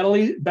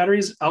 AAA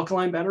batteries,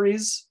 alkaline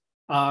batteries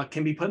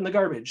can be put in the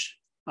garbage.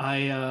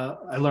 I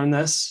learned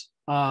this.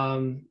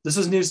 This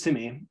was news to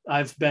me.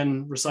 I've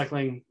been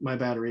recycling my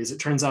batteries. It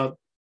turns out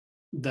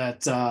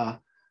that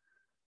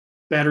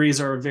batteries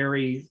are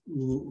very, I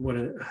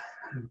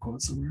have a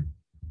quote somewhere.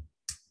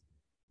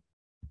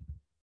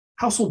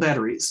 Household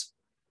batteries.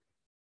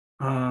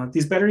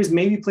 These batteries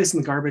may be placed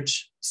in the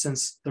garbage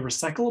since the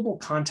recyclable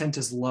content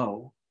is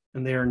low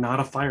and they are not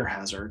a fire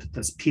hazard.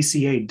 That's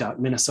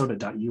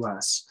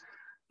pca.minnesota.us.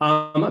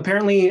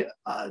 Apparently,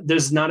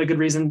 there's not a good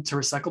reason to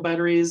recycle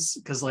batteries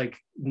because like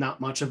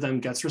not much of them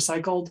gets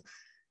recycled.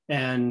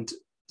 And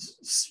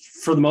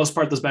for the most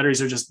part, those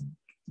batteries are just,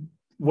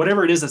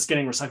 whatever it is that's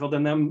getting recycled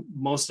in them,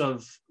 most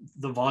of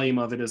the volume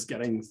of it is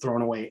getting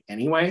thrown away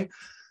anyway.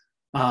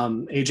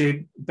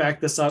 AJ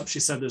backed this up. She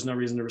said there's no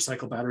reason to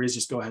recycle batteries,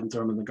 just go ahead and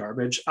throw them in the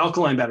garbage.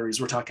 Alkaline batteries,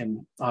 we're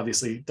talking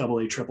obviously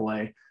AA,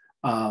 AAA,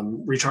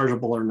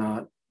 rechargeable or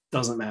not,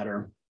 doesn't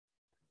matter.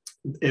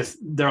 If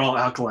they're all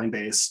alkaline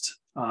based,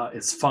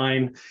 it's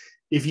fine.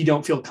 If you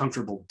don't feel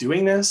comfortable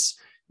doing this,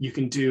 you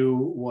can do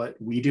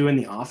what we do in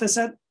the office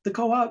at the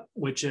co-op,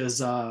 which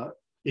is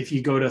if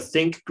you go to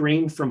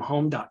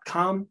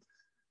thinkgreenfromhome.com,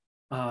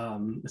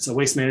 it's a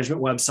waste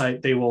management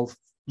website.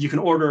 You can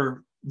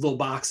order little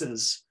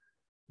boxes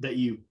that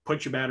you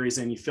put your batteries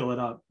in, you fill it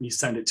up, you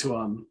send it to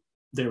them,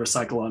 they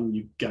recycle them,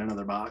 you get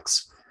another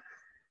box.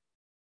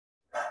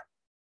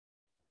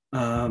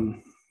 Oh,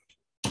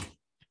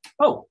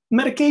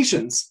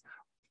 medications.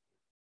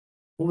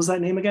 What was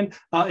that name again?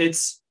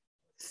 It's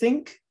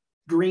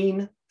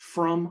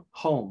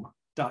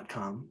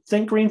thinkgreenfromhome.com.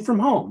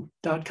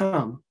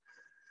 Thinkgreenfromhome.com.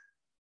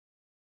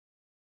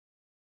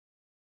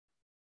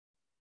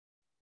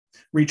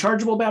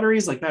 Rechargeable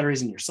batteries, like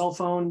batteries in your cell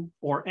phone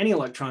or any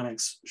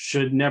electronics,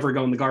 should never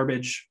go in the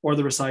garbage or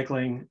the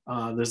recycling.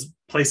 There's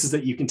places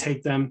that you can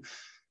take them.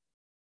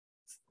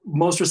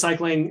 Most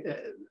recycling,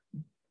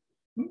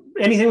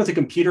 anything with a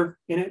computer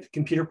in it,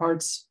 computer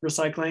parts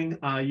recycling,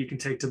 you can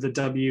take to the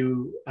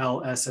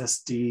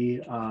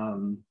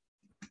WLSSD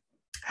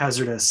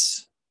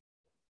hazardous.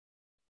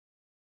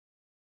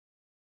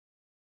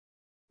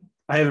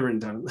 I haven't written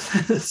down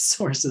the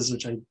sources,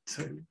 which I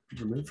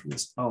removed from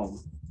this. Oh.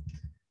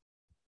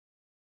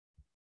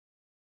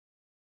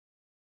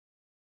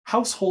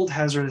 Household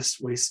hazardous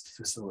waste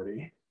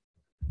facility.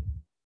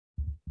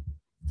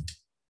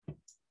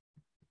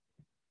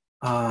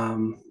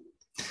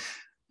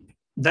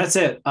 That's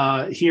it.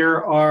 Here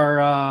are,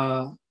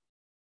 I'll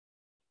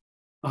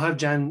have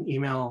Jen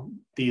email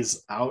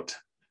these out,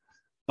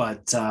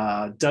 but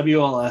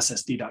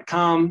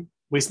WLSSD.com,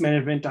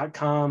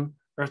 wastemanagement.com,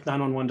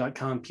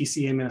 earth911.com,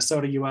 PCA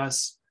Minnesota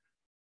US,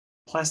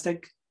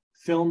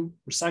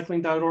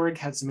 plasticfilmrecycling.org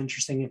had some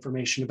interesting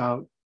information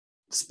about,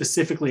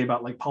 specifically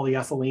about like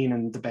polyethylene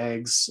and the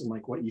bags and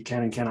like what you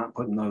can and cannot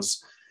put in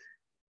those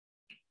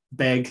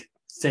bag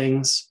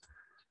things.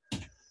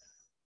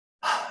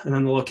 And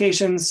then the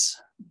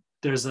locations,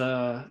 there's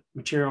a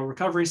material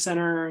recovery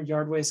center,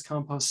 yard waste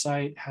compost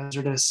site,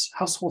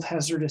 household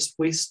hazardous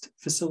waste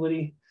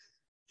facility.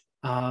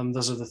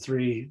 Those are the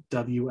 3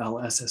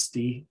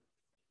 WLSSD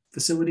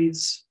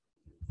facilities.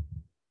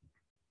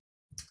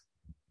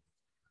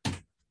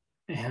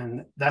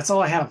 And that's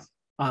all I have.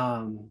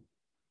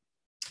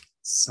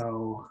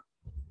 So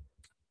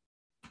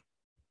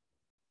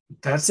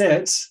That's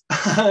it.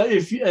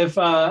 If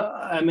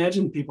I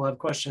imagine people have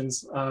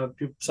questions,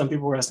 some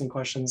people were asking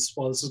questions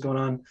while this was going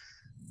on,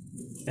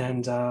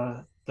 and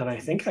that I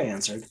think I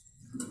answered.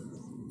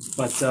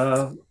 But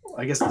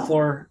I guess the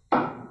floor,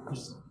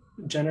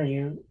 Jen, are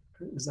you?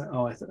 Is that?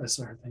 Oh, I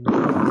saw her thing.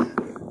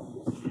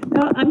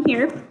 No, I'm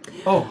here.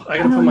 Oh, I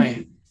gotta put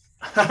my.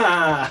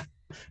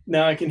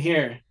 Now I can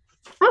hear.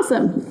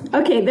 Awesome.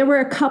 Okay, there were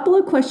a couple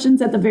of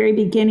questions at the very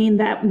beginning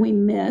that we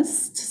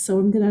missed. So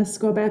I'm going to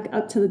scroll back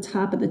up to the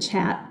top of the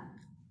chat.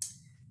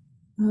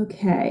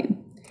 Okay.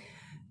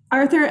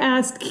 Arthur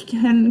asked,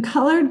 can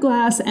colored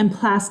glass and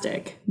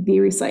plastic be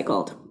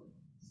recycled?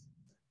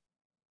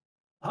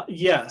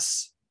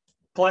 Yes.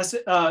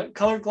 Plastic,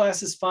 colored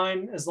glass is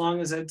fine as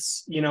long as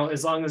it's,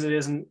 as long as it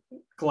isn't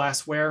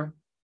glassware,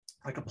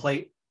 like a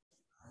plate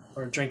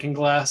or drinking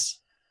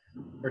glass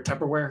or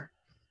Tupperware.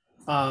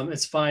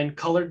 It's fine.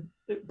 Colored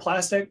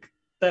plastic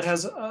that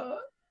has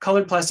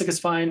colored plastic is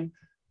fine,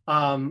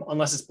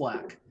 unless it's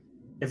black.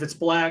 If it's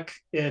black,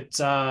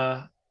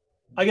 I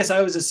guess I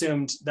always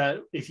assumed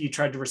that if you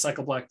tried to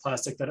recycle black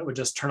plastic, that it would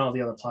just turn all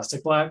the other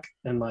plastic black.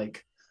 And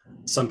like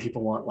some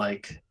people want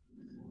like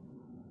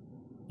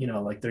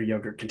their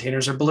yogurt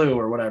containers are blue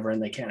or whatever,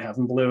 and they can't have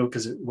them blue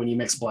because when you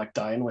mix black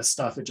dye in with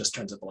stuff, it just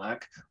turns it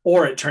black,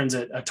 or it turns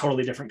it a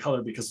totally different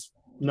color because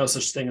no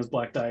such thing as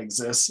black dye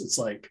exists. It's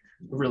like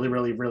a really,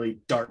 really, really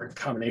dark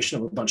combination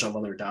of a bunch of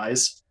other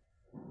dyes.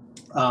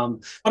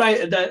 But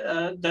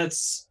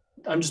that's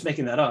I'm just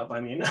making that up. I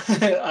mean,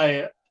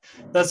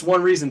 that's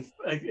one reason,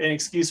 an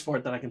excuse for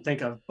it that I can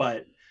think of.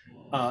 But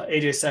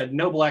AJ said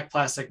no black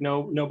plastic,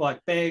 no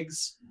black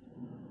bags.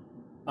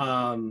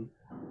 You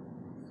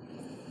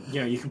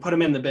can put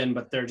them in the bin,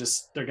 but they're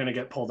going to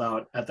get pulled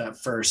out at that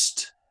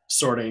first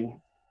sorting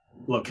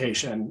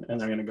location, and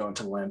they're going to go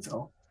into the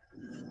landfill.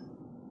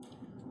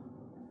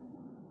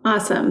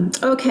 Awesome.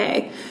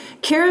 Okay.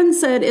 Karen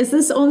said, is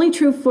this only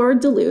true for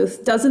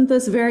Duluth? Doesn't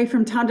this vary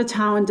from town to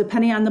town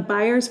depending on the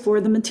buyers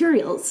for the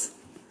materials?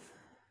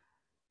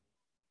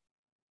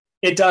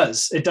 It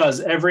does. It does.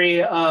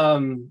 Every,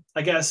 I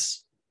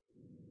guess,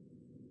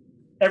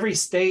 every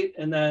state,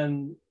 and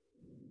then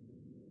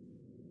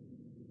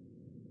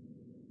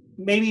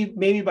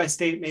maybe by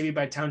state, maybe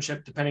by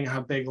township, depending on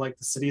how big like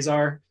the cities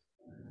are.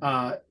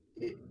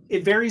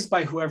 It varies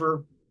by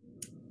whoever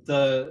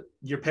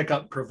your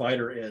pickup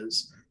provider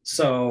is.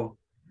 So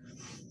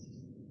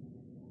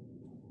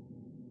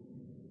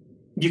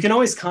you can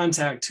always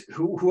contact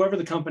whoever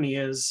the company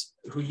is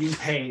who you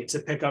pay to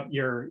pick up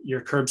your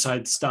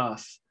curbside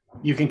stuff.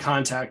 You can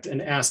contact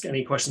and ask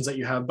any questions that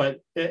you have, but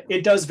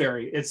it does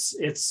vary.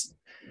 It's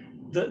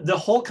the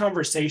whole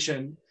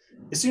conversation.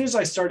 As soon as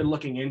I started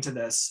looking into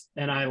this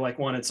and I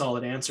wanted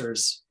solid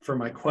answers for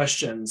my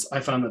questions, I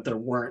found that there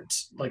weren't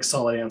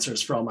solid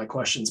answers for all my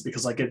questions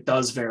because it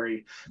does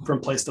vary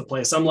from place to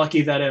place. I'm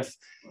lucky that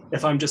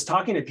if I'm just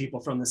talking to people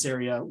from this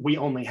area, we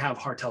only have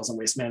Hartels and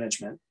Waste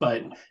Management.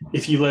 But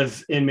if you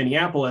live in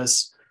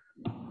Minneapolis,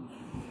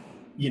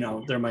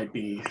 there might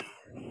be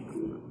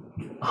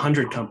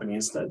 100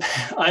 companies that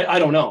I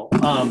don't know.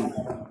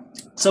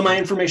 So my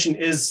information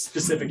is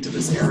specific to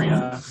this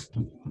area.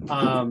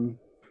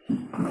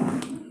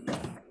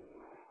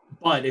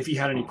 But if you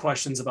had any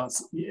questions about,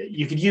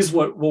 you could use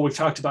what we've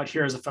talked about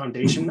here as a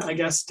foundation, I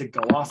guess, to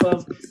go off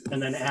of,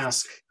 and then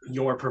ask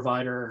your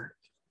provider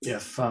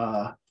if,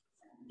 can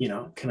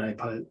I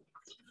put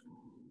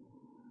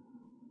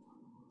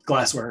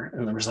glassware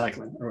in the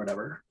recycling or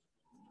whatever.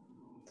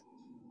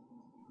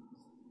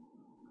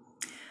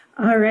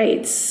 All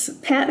right.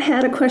 Pat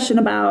had a question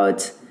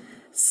about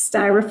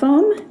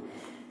styrofoam.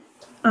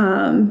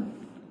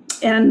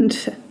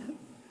 And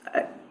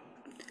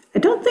I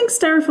don't think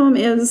styrofoam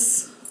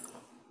is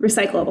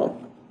recyclable.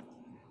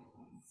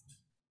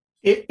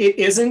 It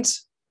isn't.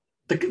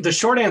 The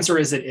short answer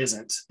is it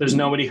isn't. There's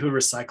nobody who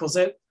recycles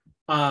it.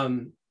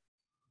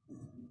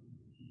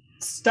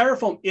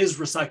 Styrofoam is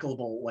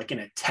recyclable, in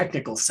a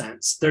technical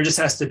sense. There just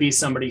has to be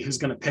somebody who's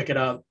going to pick it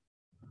up.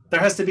 There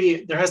has to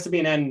be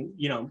an end,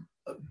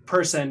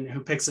 person who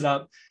picks it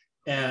up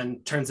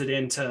and turns it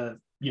into,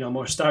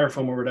 more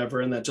styrofoam or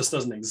whatever, and that just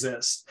doesn't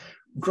exist.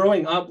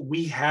 Growing up,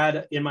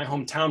 in my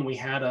hometown, we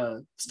had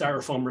a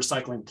styrofoam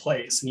recycling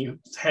place, and you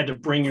had to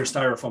bring your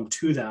styrofoam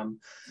to them.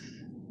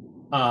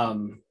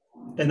 And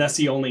that's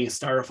the only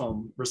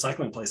styrofoam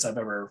recycling place I've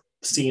ever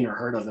seen or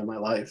heard of in my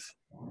life.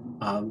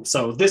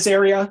 So this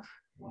area,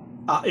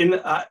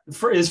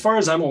 for as far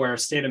as I'm aware,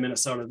 state of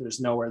Minnesota, there's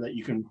nowhere that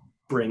you can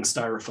bring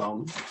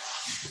styrofoam,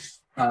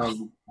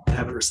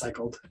 have it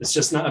recycled. It's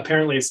just not,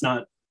 apparently it's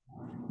not,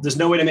 there's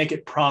no way to make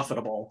it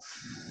profitable.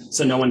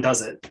 So no one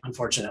does it,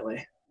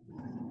 unfortunately.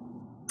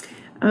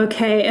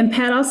 Okay, and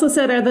Pat also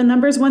said, are the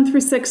numbers 1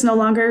 through 6 no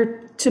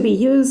longer to be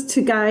used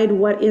to guide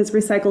what is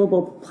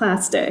recyclable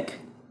plastic?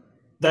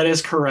 That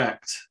is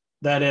correct.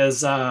 That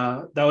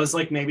was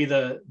maybe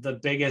the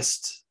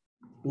biggest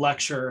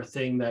lecture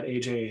thing that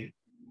AJ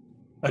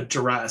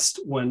addressed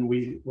when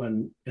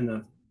in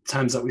the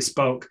times that we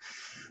spoke,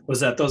 was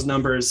that those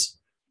numbers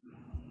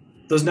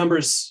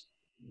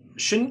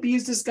shouldn't be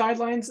used as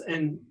guidelines,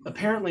 and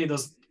apparently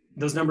those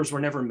numbers were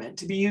never meant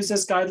to be used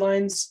as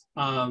guidelines.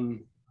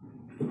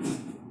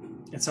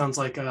 It sounds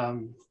like I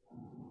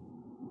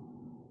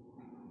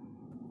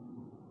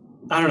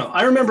don't know.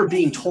 I remember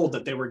being told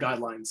that they were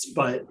guidelines,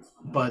 but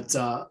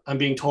I'm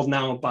being told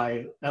now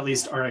by at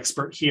least our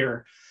expert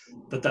here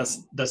that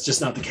that's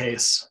just not the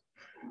case.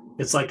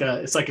 It's like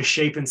a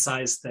shape and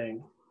size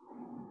thing.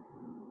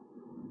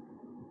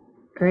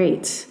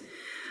 Great.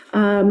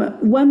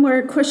 One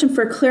more question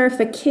for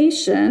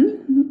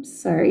clarification.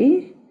 Oops,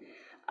 sorry.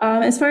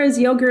 As far as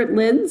yogurt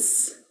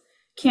lids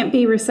can't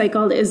be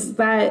recycled, is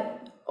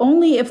that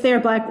only if they're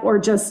black or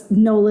just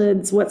no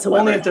lids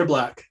whatsoever? Only if they're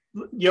black.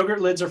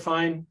 Yogurt lids are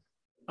fine.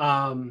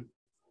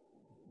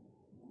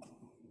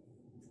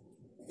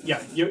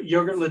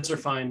 Yogurt lids are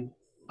fine.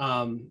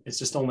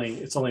 It's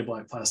only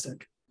black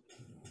plastic.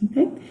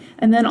 Okay.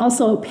 And then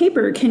also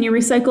paper. Can you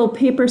recycle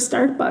paper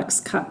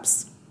Starbucks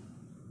cups?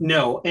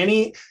 No,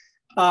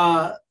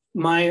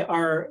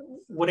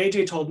 what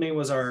AJ told me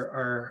was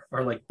our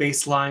like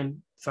baseline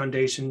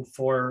foundation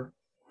for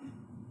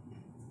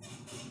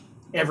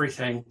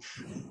everything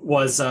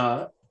was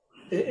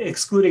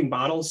excluding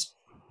bottles.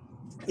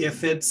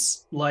 If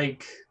it's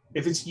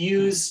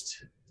used,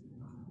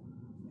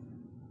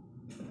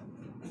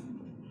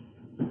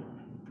 and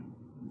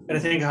I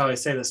think how I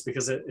say this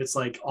because it's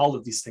like all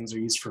of these things are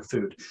used for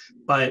food,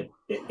 but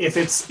if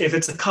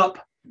it's a cup,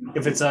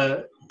 if it's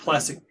a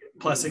plastic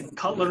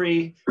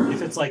cutlery,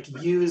 if it's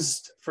like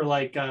used for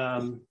like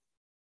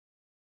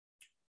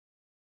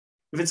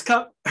if it's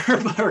cup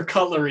or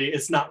cutlery,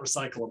 it's not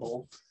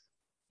recyclable.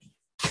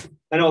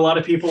 I know a lot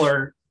of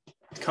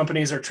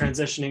companies are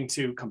transitioning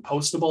to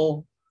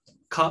compostable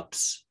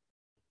cups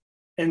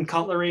and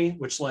cutlery,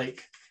 which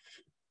like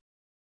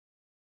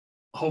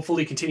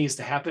hopefully continues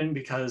to happen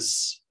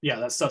because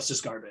that stuff's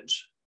just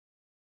garbage.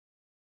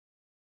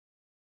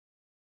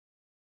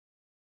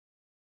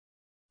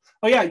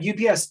 Oh yeah,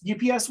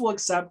 UPS will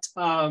accept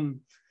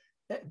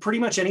pretty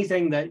much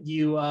anything that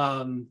you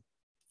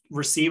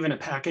receive in a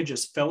package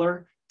as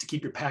filler to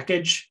keep your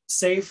package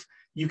safe.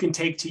 You can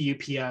take to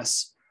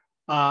UPS.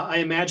 I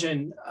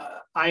imagine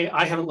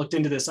I haven't looked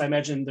into this. I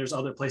imagine there's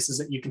other places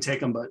that you can take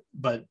them,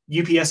 but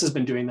UPS has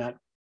been doing that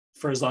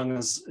for as long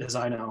as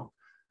I know.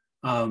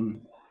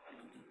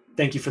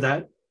 Thank you for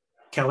that,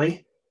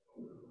 Kelly.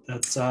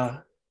 That's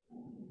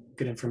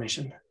good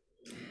information.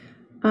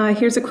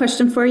 Here's a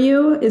question for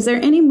you. Is there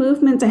any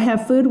movement to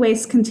have food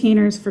waste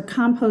containers for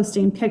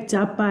composting picked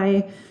up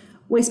by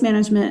Waste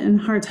Management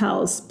and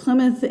Hartels?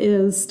 Plymouth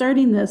is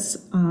starting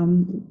this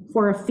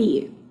for a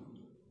fee.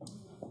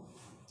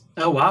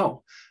 Oh,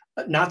 wow.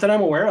 Not that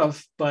I'm aware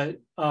of, but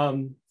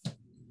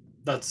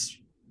that's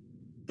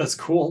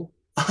cool.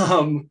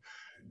 I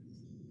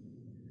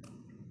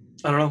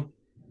don't know.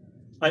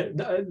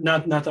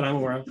 Not that I'm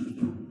aware of.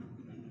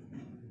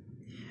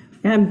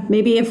 And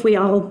maybe if we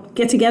all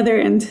get together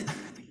and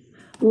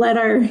let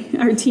our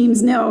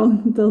teams know,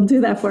 they'll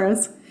do that for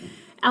us.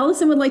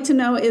 Allison would like to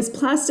know, is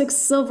plastic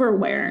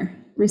silverware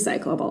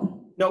recyclable?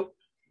 Nope.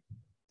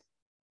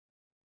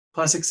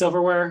 Plastic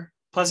silverware,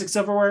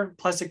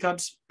 plastic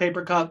cups,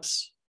 paper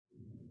cups,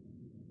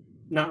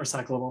 not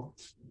recyclable.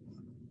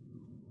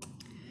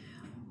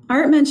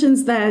 Art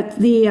mentions that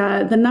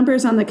the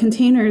numbers on the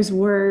containers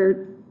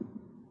were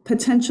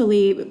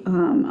potentially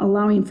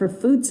allowing for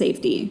food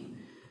safety.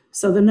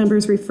 So the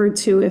numbers referred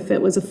to if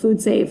it was a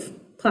food safe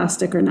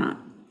plastic or not.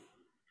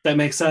 That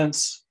makes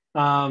sense.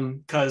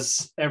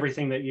 Because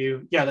everything that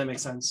that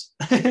makes sense.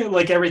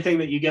 Like everything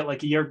that you get,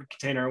 like a yogurt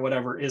container or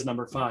whatever, is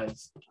number 5.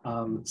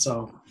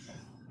 So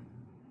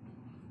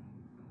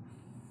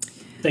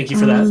thank you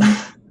for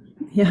that.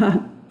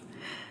 Yeah.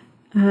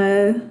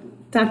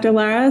 Dr.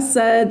 Lara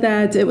said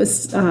that it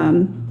was,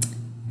 I'm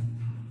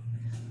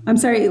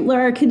sorry,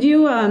 Laura, could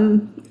you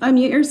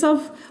unmute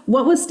yourself?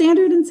 What was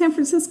standard in San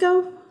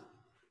Francisco?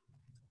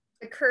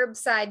 The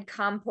curbside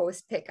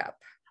compost pickup.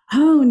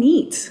 Oh,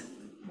 neat.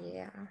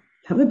 Yeah.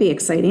 That would be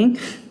exciting.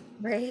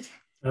 Right.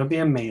 That would be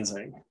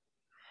amazing.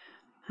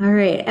 All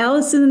right.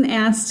 Allison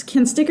asked,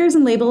 can stickers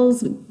and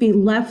labels be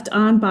left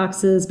on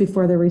boxes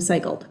before they're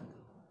recycled?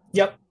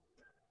 Yep.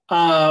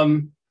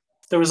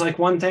 There was like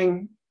one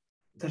thing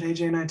that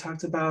AJ and I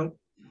talked about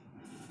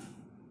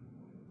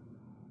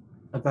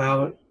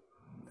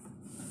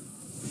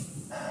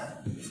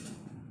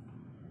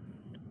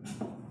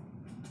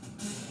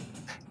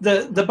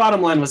the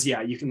bottom line was,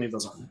 you can leave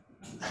those on.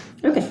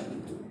 Okay.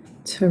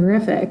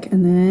 Terrific.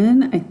 And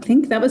then I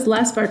think that was the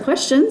last of our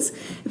questions.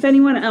 If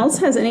anyone else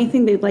has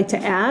anything they'd like to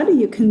add,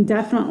 you can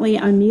definitely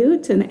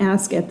unmute and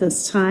ask at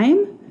this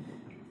time.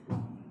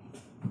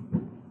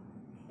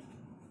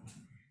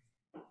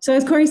 So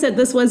as Corey said,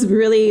 this was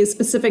really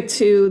specific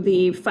to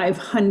the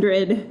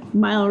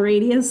 500-mile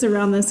radius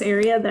around this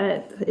area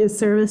that is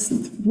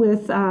serviced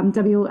with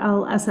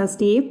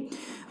WLSSD.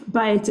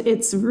 But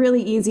it's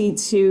really easy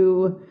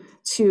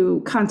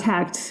to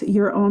contact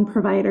your own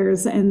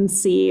providers and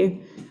see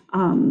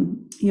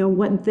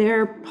what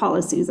their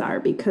policies are,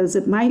 because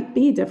it might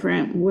be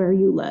different where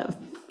you live.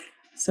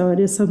 So it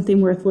is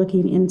something worth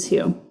looking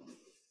into.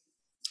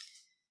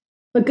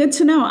 But good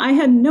to know. I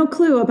had no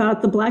clue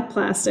about the black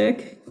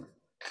plastic.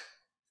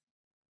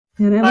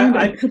 And I learned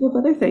a couple of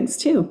other things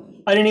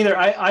too. I didn't either.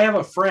 I have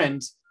a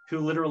friend who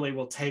literally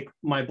will take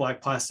my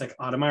black plastic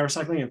out of my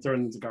recycling and throw it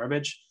into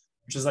garbage,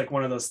 which is like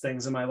one of those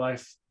things in my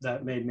life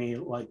that made me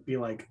like be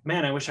like,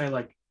 man, I wish I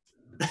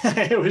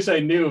I wish I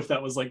knew if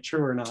that was like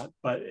true or not,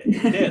 but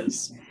it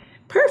is.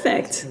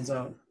 Perfect. Turns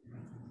out.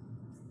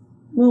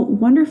 Well,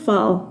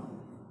 wonderful.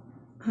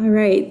 All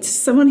right.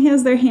 Someone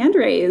has their hand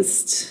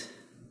raised.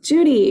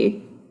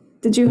 Judy,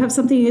 did you have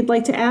something you'd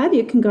like to add?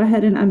 You can go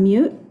ahead and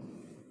unmute.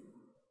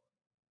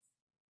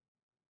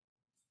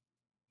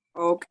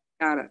 Okay,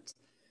 got it.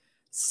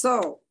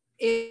 So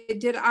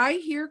did I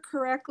hear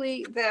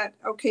correctly that,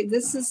 okay,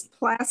 this is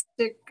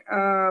plastic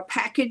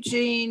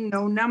packaging,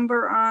 no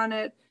number on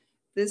it.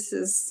 This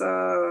is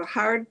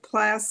hard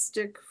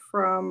plastic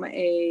from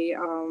a,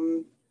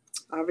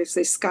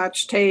 obviously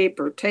Scotch tape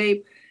or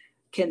tape.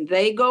 Can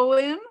they go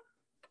in?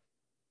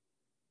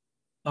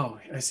 Oh,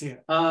 I see.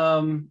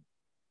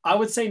 I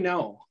would say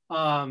no.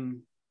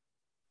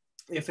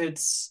 If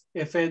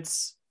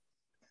it's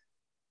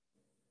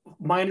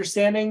my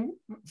understanding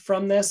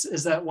from this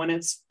is that when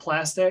it's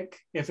plastic,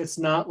 if it's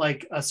not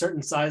like a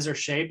certain size or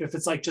shape, if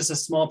it's like just a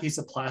small piece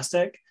of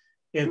plastic,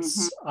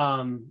 it's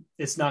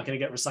not going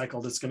to get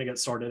recycled. It's going to get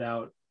sorted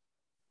out.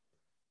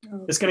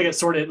 Okay. It's going to get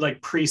sorted,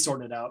 like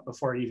pre-sorted out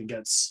before it even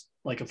gets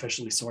like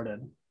officially sorted.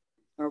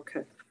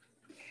 Okay.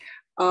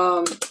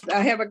 I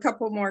have a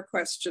couple more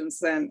questions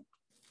then.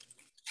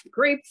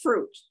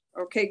 Grapefruit.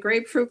 Okay,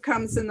 grapefruit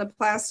comes in the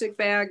plastic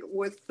bag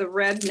with the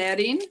red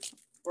netting,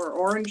 or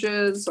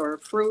oranges or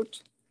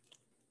fruit.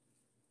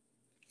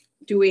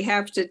 Do we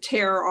have to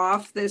tear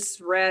off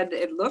this red?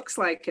 It looks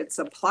like it's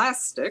a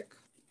plastic.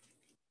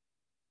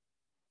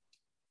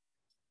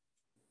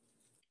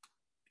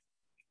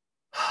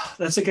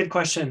 That's a good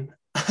question.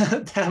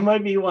 That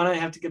might be one I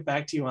have to get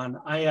back to you on.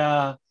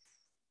 I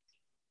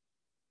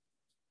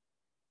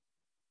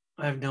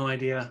have no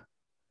idea.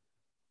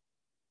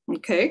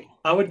 Okay.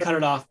 I would cut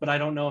it off, but I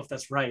don't know if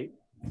that's right.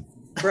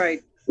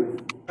 Right.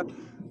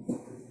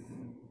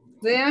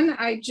 Then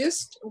I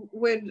just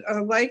would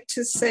like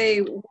to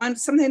say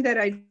something that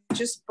I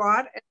just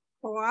bought at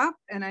Co-op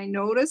and I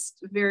noticed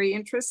very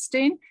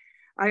interesting.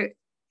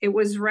 It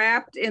was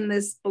wrapped in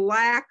this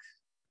black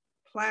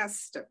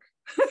plastic.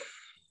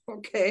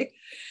 Okay.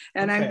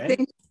 And I'm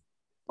thinking,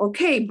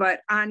 okay,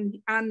 but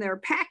on their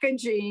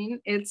packaging,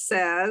 it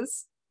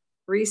says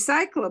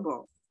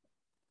recyclable,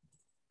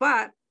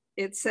 but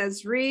it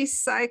says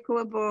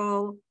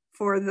recyclable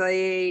for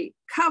the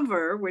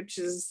cover, which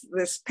is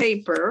this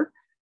paper,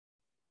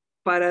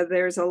 but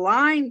there's a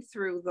line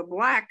through the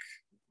black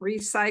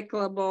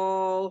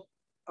recyclable.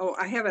 Oh,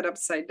 I have it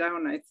upside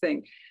down, I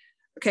think.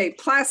 Okay,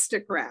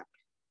 plastic wrap.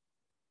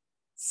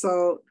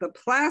 So the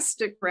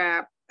plastic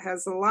wrap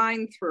has a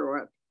line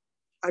through it.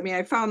 I mean,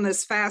 I found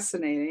this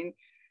fascinating.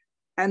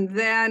 And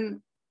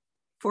then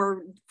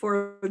for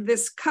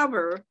this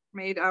cover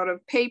made out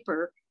of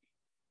paper,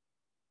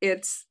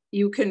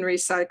 you can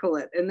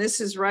recycle it. And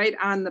this is right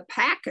on the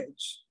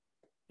package.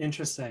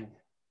 Interesting.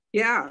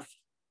 Yeah.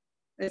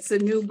 It's a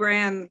new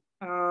brand,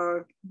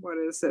 what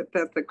is it,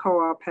 that the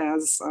Co-op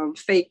has of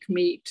fake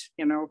meat,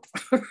 you know.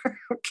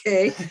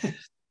 Okay.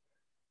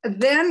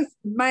 Then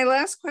my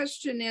last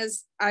question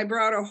is, I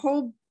brought a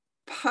whole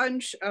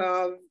bunch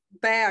of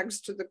bags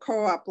to the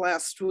Co-op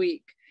last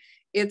week.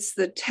 It's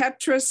the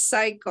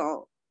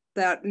tetracycle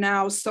that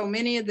now so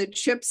many of the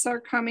chips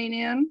are coming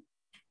in.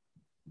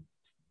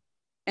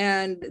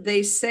 And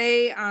they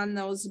say on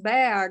those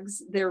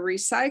bags, they're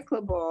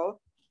recyclable.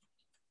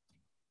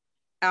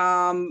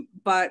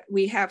 But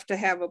we have to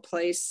have a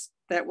place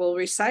that will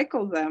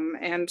recycle them.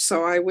 And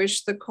so I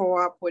wish the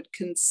Co-op would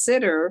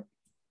consider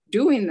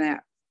doing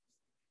that.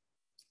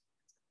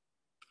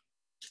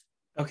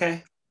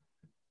 Okay.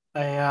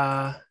 So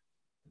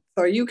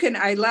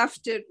I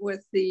left it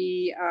with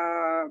the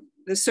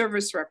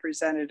service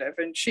representative,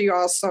 and she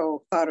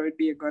also thought it would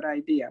be a good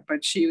idea,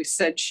 but she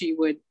said she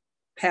would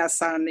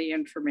pass on the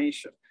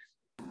information.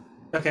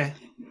 Okay.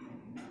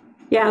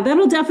 Yeah,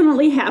 that'll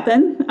definitely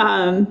happen.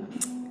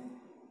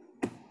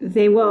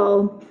 They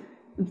will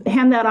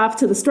hand that off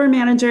to the store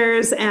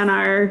managers and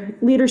our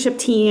leadership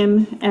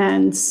team.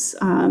 And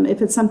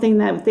if it's something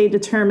that they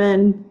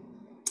determine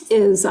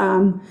is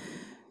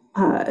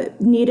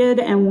needed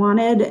and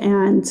wanted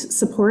and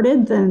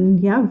supported, then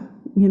yeah,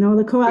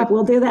 the Co-op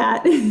will do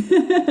that.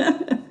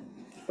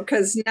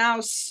 Because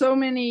now so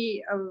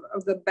many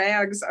of the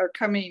bags are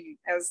coming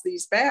as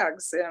these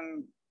bags,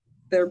 and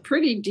they're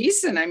pretty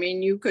decent. I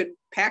mean, you could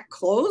pack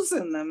clothes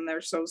in them.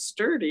 They're so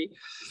sturdy.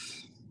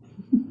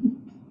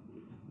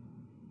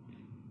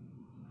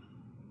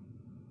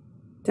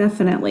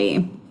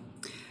 Definitely.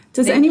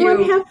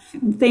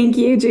 Thank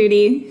you,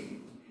 Judy.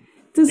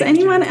 Does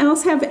anyone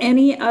else have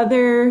any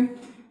other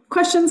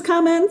questions,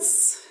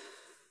 comments?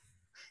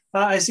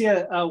 I see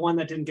one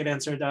that didn't get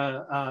answered,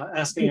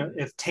 asking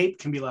if tape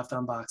can be left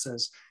on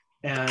boxes.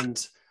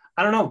 And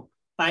I don't know,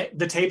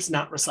 the tape's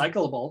not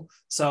recyclable.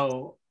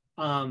 So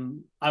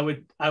I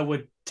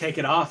would take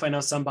it off. I know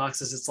some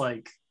boxes, it's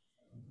like,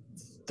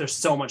 there's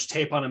so much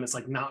tape on them, it's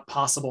like not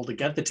possible to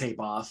get the tape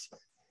off.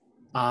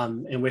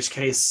 In which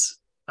case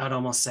I'd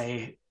almost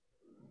say,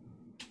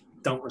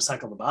 don't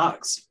recycle the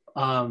box.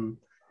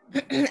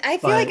 I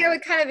feel like I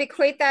would kind of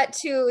equate that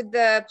to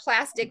the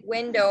plastic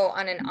window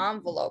on an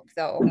envelope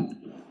though.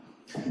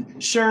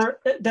 Sure,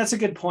 that's a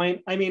good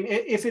point. I mean,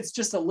 if it's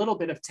just a little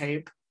bit of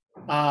tape,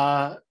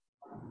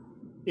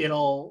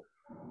 it'll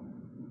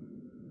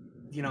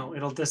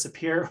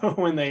disappear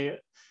when they,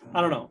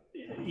 I don't know,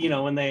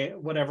 when they,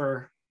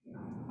 whatever.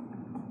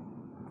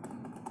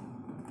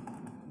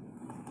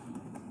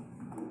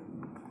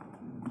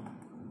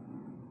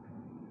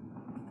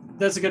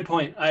 That's a good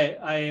point.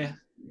 I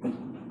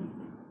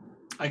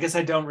guess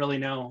I don't really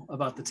know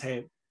about the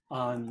tape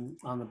on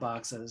the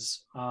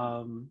boxes.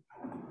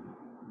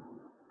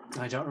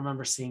 I don't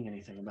remember seeing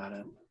anything about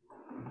it,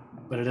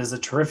 but it is a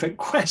terrific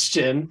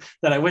question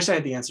that I wish I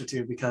had the answer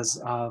to,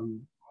 because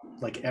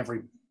like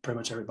pretty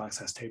much every box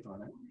has tape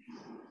on it.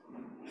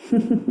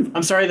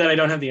 I'm sorry that I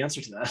don't have the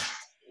answer to that.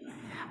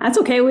 That's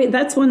okay.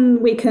 That's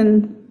one we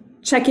can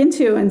check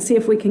into and see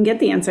if we can get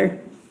the answer.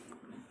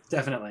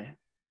 Definitely.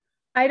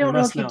 I don't know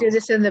if you did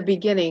this in the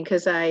beginning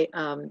because I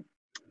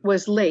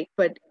was late,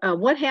 but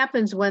what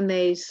happens when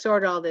they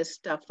sort all this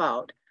stuff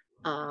out?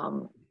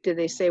 Do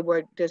they say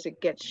where does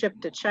it get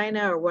shipped to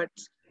China, or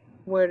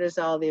where does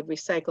all the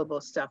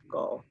recyclable stuff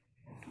go?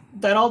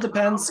 That all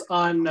depends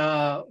on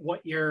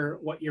what your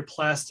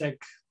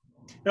plastic.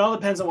 It all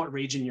depends on what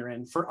region you're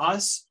in. For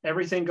us,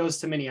 everything goes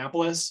to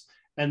Minneapolis,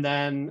 and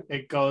then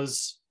it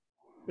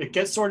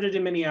gets sorted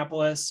in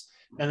Minneapolis,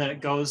 and then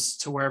it goes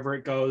to wherever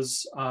it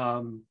goes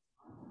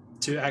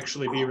to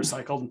actually be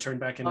recycled and turned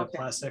back into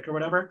plastic or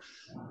whatever.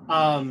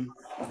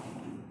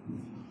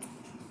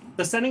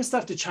 The sending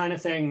stuff to China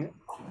thing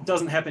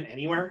doesn't happen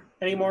anywhere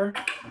anymore.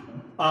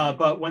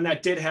 But when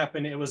that did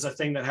happen, it was a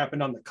thing that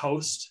happened on the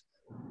coast,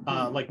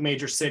 like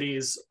major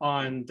cities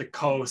on the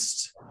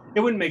coast. It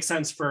wouldn't make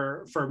sense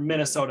for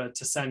Minnesota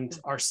to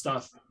send our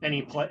stuff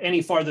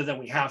any farther than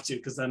we have to,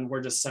 because then we're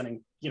just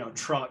sending,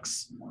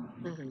 trucks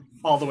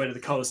all the way to the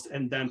coast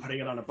and then putting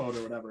it on a boat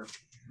or whatever.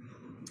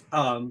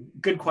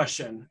 Good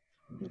question.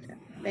 Okay.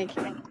 Thank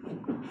you.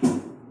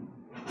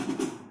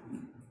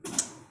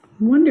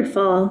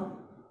 Wonderful.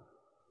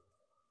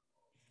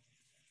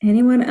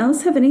 Anyone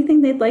else have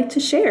anything they'd like to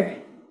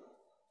share?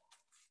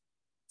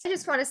 I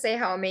just want to say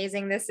how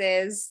amazing this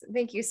is.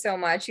 Thank you so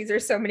much. These are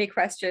so many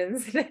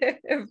questions that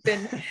have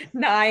been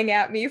gnawing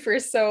at me for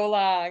so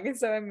long.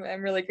 So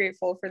I'm really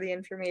grateful for the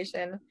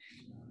information.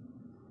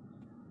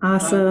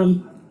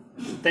 Awesome.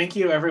 Thank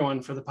you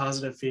everyone for the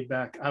positive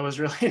feedback. I was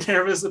really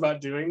nervous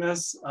about doing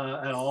this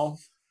at all.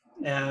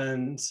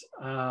 And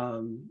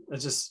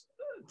just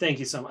thank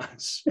you so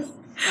much.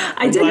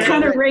 I did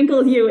kind of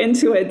wrangle you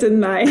into it,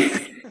 didn't I?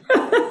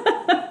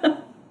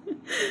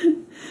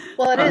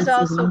 Well, it is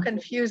also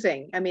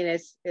confusing. I mean,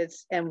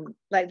 it's and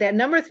like that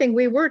number thing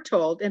we were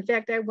told. In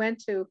fact, I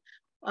went to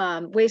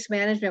waste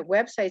management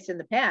websites in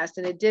the past,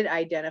 and it did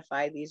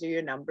identify these are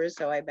your numbers.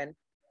 So I've been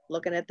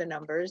looking at the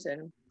numbers,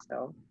 and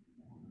so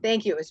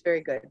thank you. It was very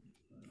good.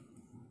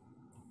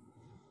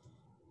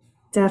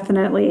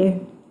 Definitely.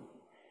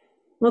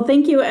 Well,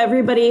 thank you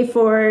everybody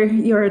for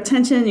your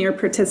attention, your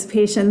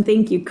participation.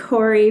 Thank you,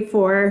 Corey,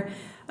 for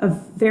a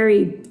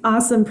very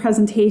awesome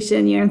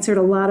presentation. You answered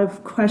a lot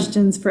of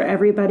questions for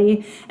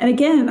everybody. And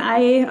again,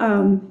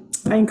 I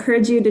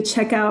encourage you to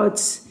check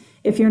out,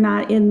 if you're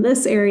not in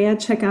this area,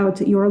 check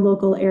out your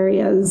local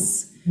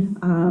area's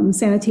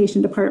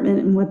sanitation department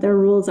and what their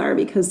rules are,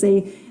 because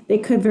they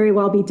could very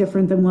well be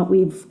different than what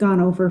we've gone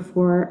over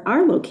for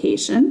our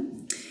location.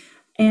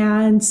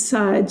 And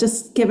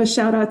just give a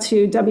shout out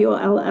to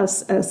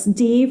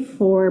WLSSD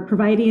for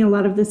providing a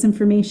lot of this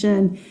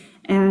information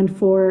and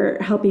for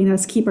helping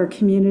us keep our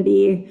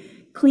community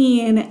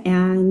clean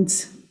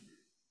and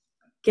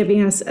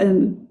giving us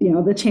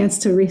the chance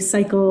to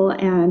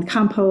recycle and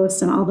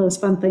compost and all those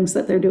fun things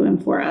that they're doing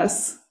for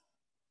us.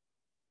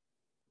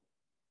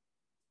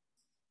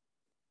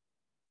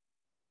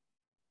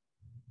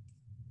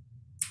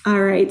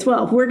 All right,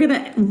 well, we're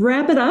gonna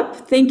wrap it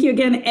up. Thank you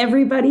again,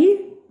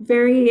 everybody.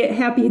 Very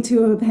happy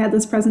to have had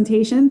this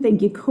presentation.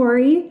 Thank you,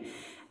 Corey.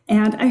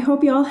 And I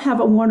hope you all have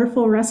a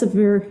wonderful rest of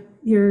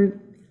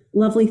your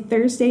lovely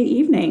Thursday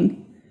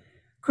evening.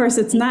 Of course,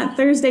 it's not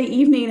Thursday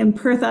evening in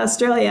Perth,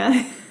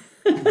 Australia.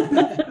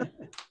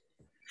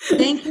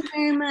 Thank you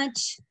very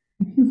much.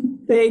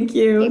 Thank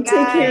you. Hey, take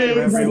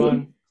care,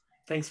 everyone.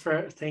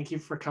 Thank you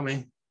for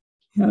coming.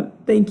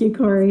 Thank you,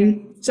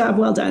 Corey. Job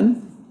well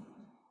done.